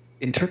you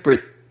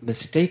interpret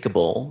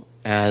mistakable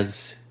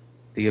as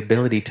the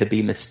ability to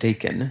be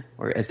mistaken,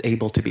 or as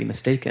able to be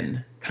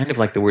mistaken, kind of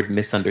like the word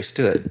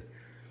misunderstood,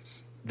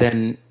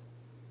 then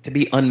to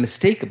be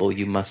unmistakable,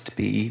 you must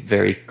be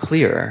very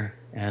clear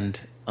and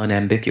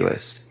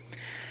unambiguous.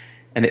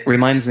 And it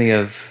reminds me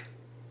of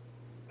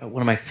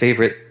one of my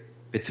favorite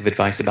bits of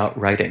advice about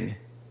writing,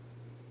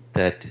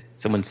 that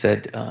someone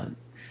said,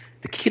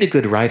 the key to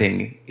good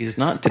writing is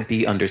not to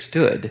be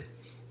understood,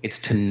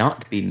 it's to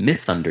not be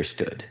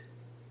misunderstood.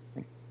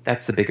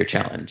 That's the bigger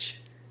challenge.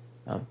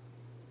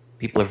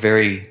 People are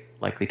very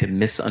likely to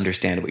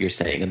misunderstand what you're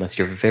saying unless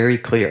you're very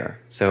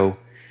clear. So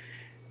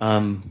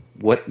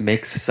what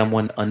makes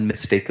someone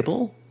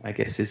unmistakable, I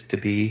guess, is to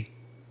be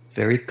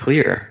very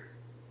clear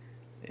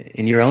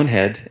in your own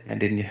head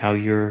and in how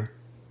you're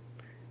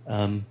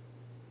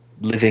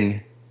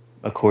living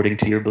according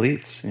to your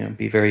beliefs.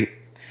 Be very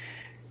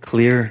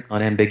clear,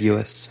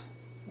 unambiguous,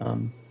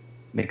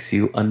 makes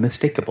you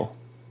unmistakable.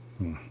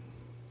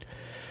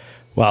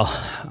 Well,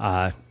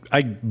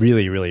 I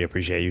really, really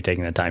appreciate you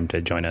taking the time to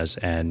join us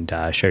and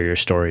share your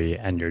story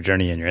and your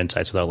journey and your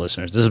insights with our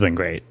listeners. This has been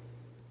great.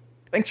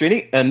 Thanks,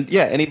 Rini. And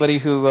yeah, anybody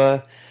who,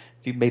 if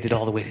you made it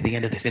all the way to the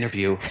end of this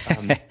interview,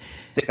 I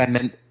think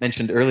I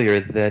mentioned earlier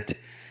that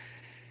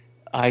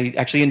I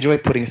actually enjoy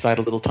putting aside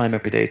a little time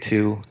every day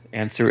to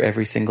answer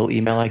every single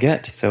email I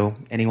get. So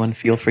anyone,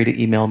 feel free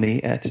to email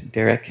me at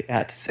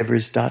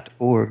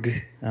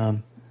derek@sivers.org.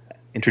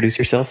 Introduce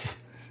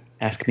yourself,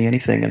 ask me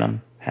anything, and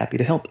I'm happy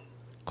to help.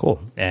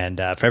 Cool. And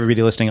for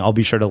everybody listening, I'll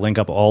be sure to link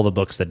up all the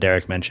books that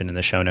Derek mentioned in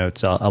the show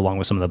notes, along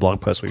with some of the blog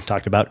posts we've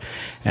talked about,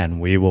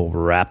 and we will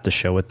wrap the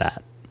show with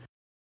that.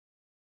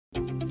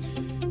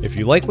 If If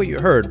you like what you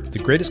heard, the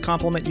greatest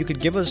compliment you could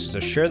give us is to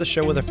share the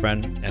show with a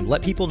friend and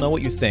let people know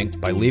what you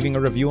think by leaving a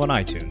review on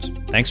iTunes.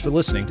 Thanks for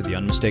listening to The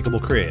Unmistakable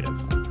Creative.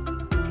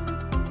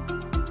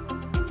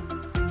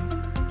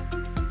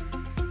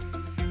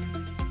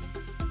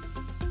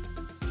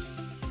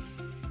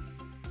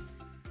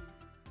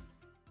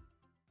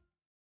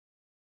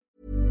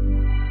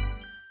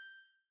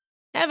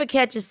 Ever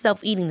catch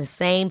yourself eating the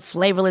same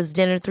flavorless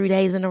dinner 3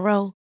 days in a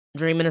row?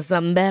 Dreaming of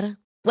something better?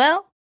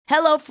 Well,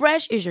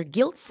 HelloFresh is your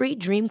guilt-free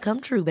dream come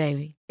true,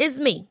 baby. It's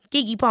me,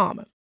 Keke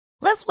Palmer.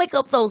 Let's wake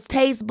up those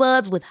taste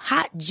buds with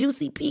hot,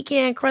 juicy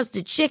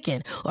pecan-crusted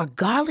chicken or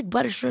garlic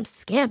butter shrimp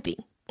scampi.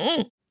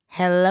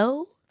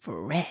 Hello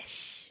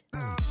Fresh.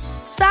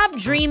 Stop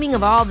dreaming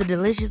of all the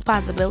delicious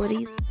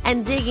possibilities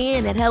and dig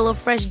in at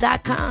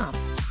HelloFresh.com.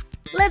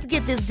 Let's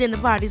get this dinner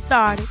party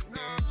started.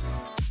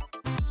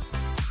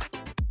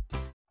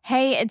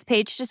 Hey, it's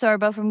Paige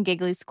DeSorbo from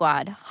Giggly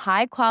Squad.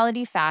 High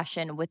quality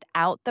fashion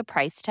without the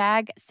price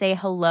tag. Say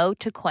hello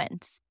to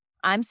Quince.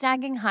 I'm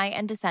snagging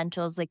high-end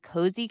essentials like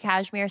cozy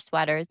cashmere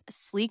sweaters,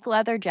 sleek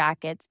leather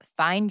jackets,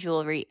 fine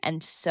jewelry,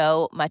 and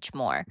so much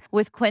more.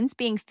 With Quince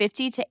being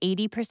 50 to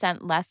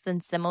 80% less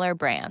than similar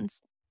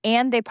brands.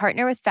 And they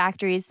partner with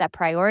factories that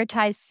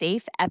prioritize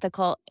safe,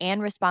 ethical,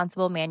 and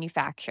responsible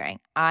manufacturing.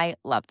 I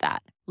love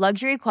that.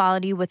 Luxury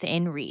quality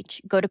within reach.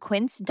 Go to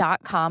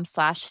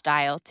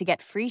quince.com/style to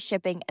get free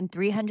shipping and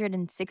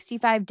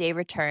 365-day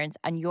returns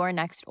on your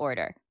next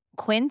order.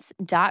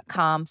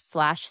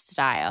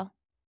 Quince.com/style.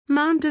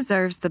 Mom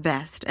deserves the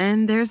best,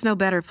 and there's no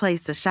better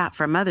place to shop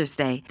for Mother's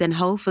Day than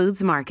Whole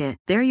Foods Market.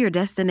 They're your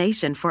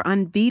destination for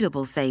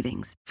unbeatable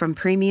savings, from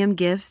premium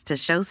gifts to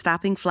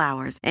show-stopping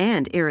flowers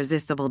and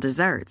irresistible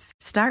desserts.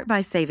 Start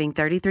by saving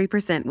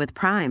 33% with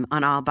Prime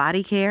on all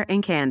body care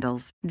and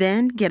candles.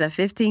 Then get a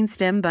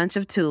 15-stem bunch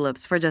of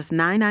tulips for just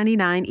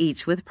 $9.99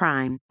 each with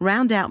Prime.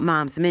 Round out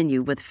Mom's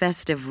menu with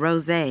festive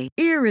rosé,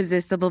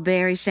 irresistible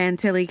berry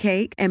chantilly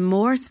cake, and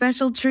more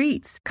special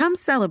treats. Come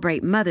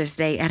celebrate Mother's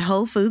Day at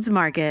Whole Foods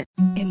Market.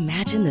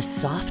 Imagine the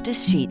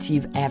softest sheets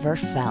you've ever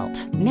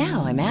felt.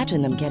 Now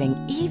imagine them getting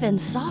even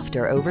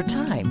softer over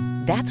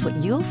time. That's what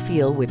you'll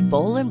feel with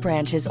Boll &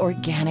 Branch's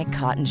organic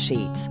cotton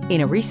sheets.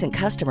 In a recent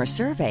customer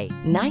survey,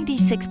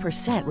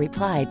 96%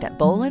 replied that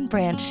Boll &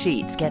 Branch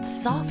sheets get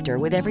softer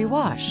with every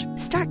wash.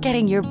 Start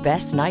getting your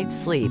best night's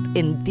sleep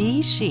in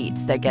these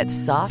sheets that get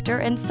softer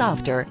and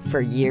softer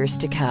for years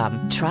to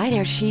come. Try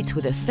their sheets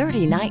with a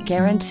 30-night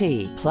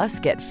guarantee.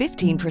 Plus, get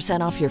 15%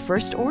 off your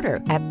first order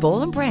at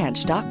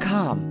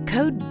bollandbranch.com.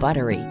 Code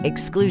BUTTERY.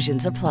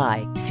 Exclusions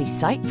apply. See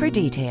site for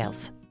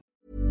details.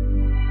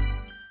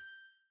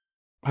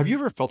 Have you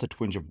ever felt a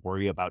twinge of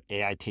worry about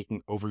AI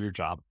taking over your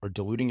job or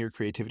diluting your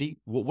creativity?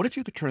 Well, what if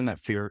you could turn that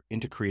fear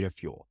into creative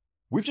fuel?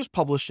 We've just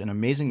published an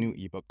amazing new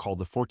ebook called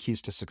The 4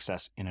 Keys to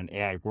Success in an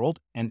AI World,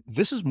 and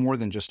this is more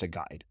than just a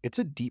guide. It's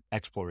a deep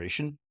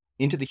exploration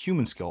into the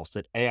human skills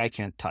that AI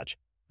can't touch,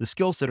 the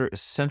skills that are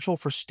essential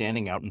for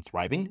standing out and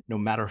thriving, no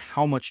matter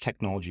how much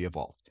technology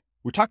evolved.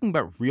 We're talking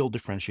about real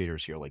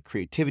differentiators here, like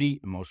creativity,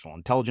 emotional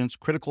intelligence,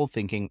 critical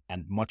thinking,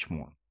 and much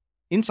more.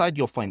 Inside,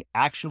 you'll find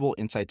actionable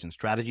insights and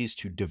strategies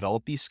to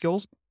develop these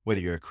skills,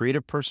 whether you're a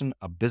creative person,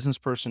 a business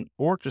person,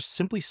 or just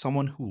simply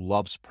someone who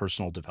loves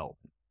personal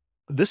development.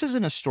 This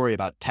isn't a story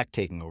about tech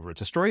taking over. It's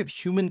a story of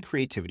human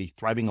creativity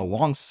thriving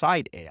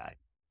alongside AI.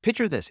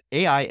 Picture this,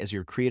 AI as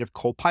your creative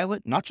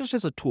co-pilot, not just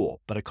as a tool,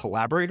 but a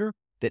collaborator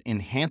that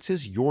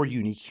enhances your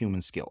unique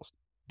human skills.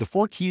 The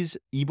 4 Keys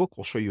ebook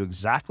will show you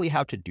exactly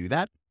how to do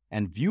that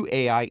and view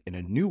AI in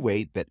a new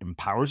way that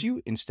empowers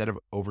you instead of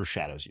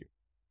overshadows you.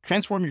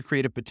 Transform your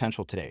creative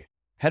potential today.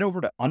 Head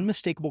over to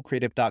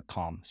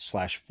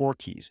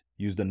unmistakablecreative.com/4keys.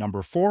 Use the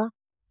number 4,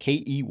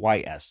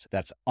 KEYS.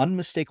 That's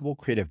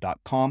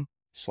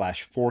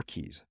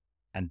unmistakablecreative.com/4keys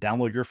and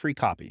download your free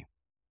copy.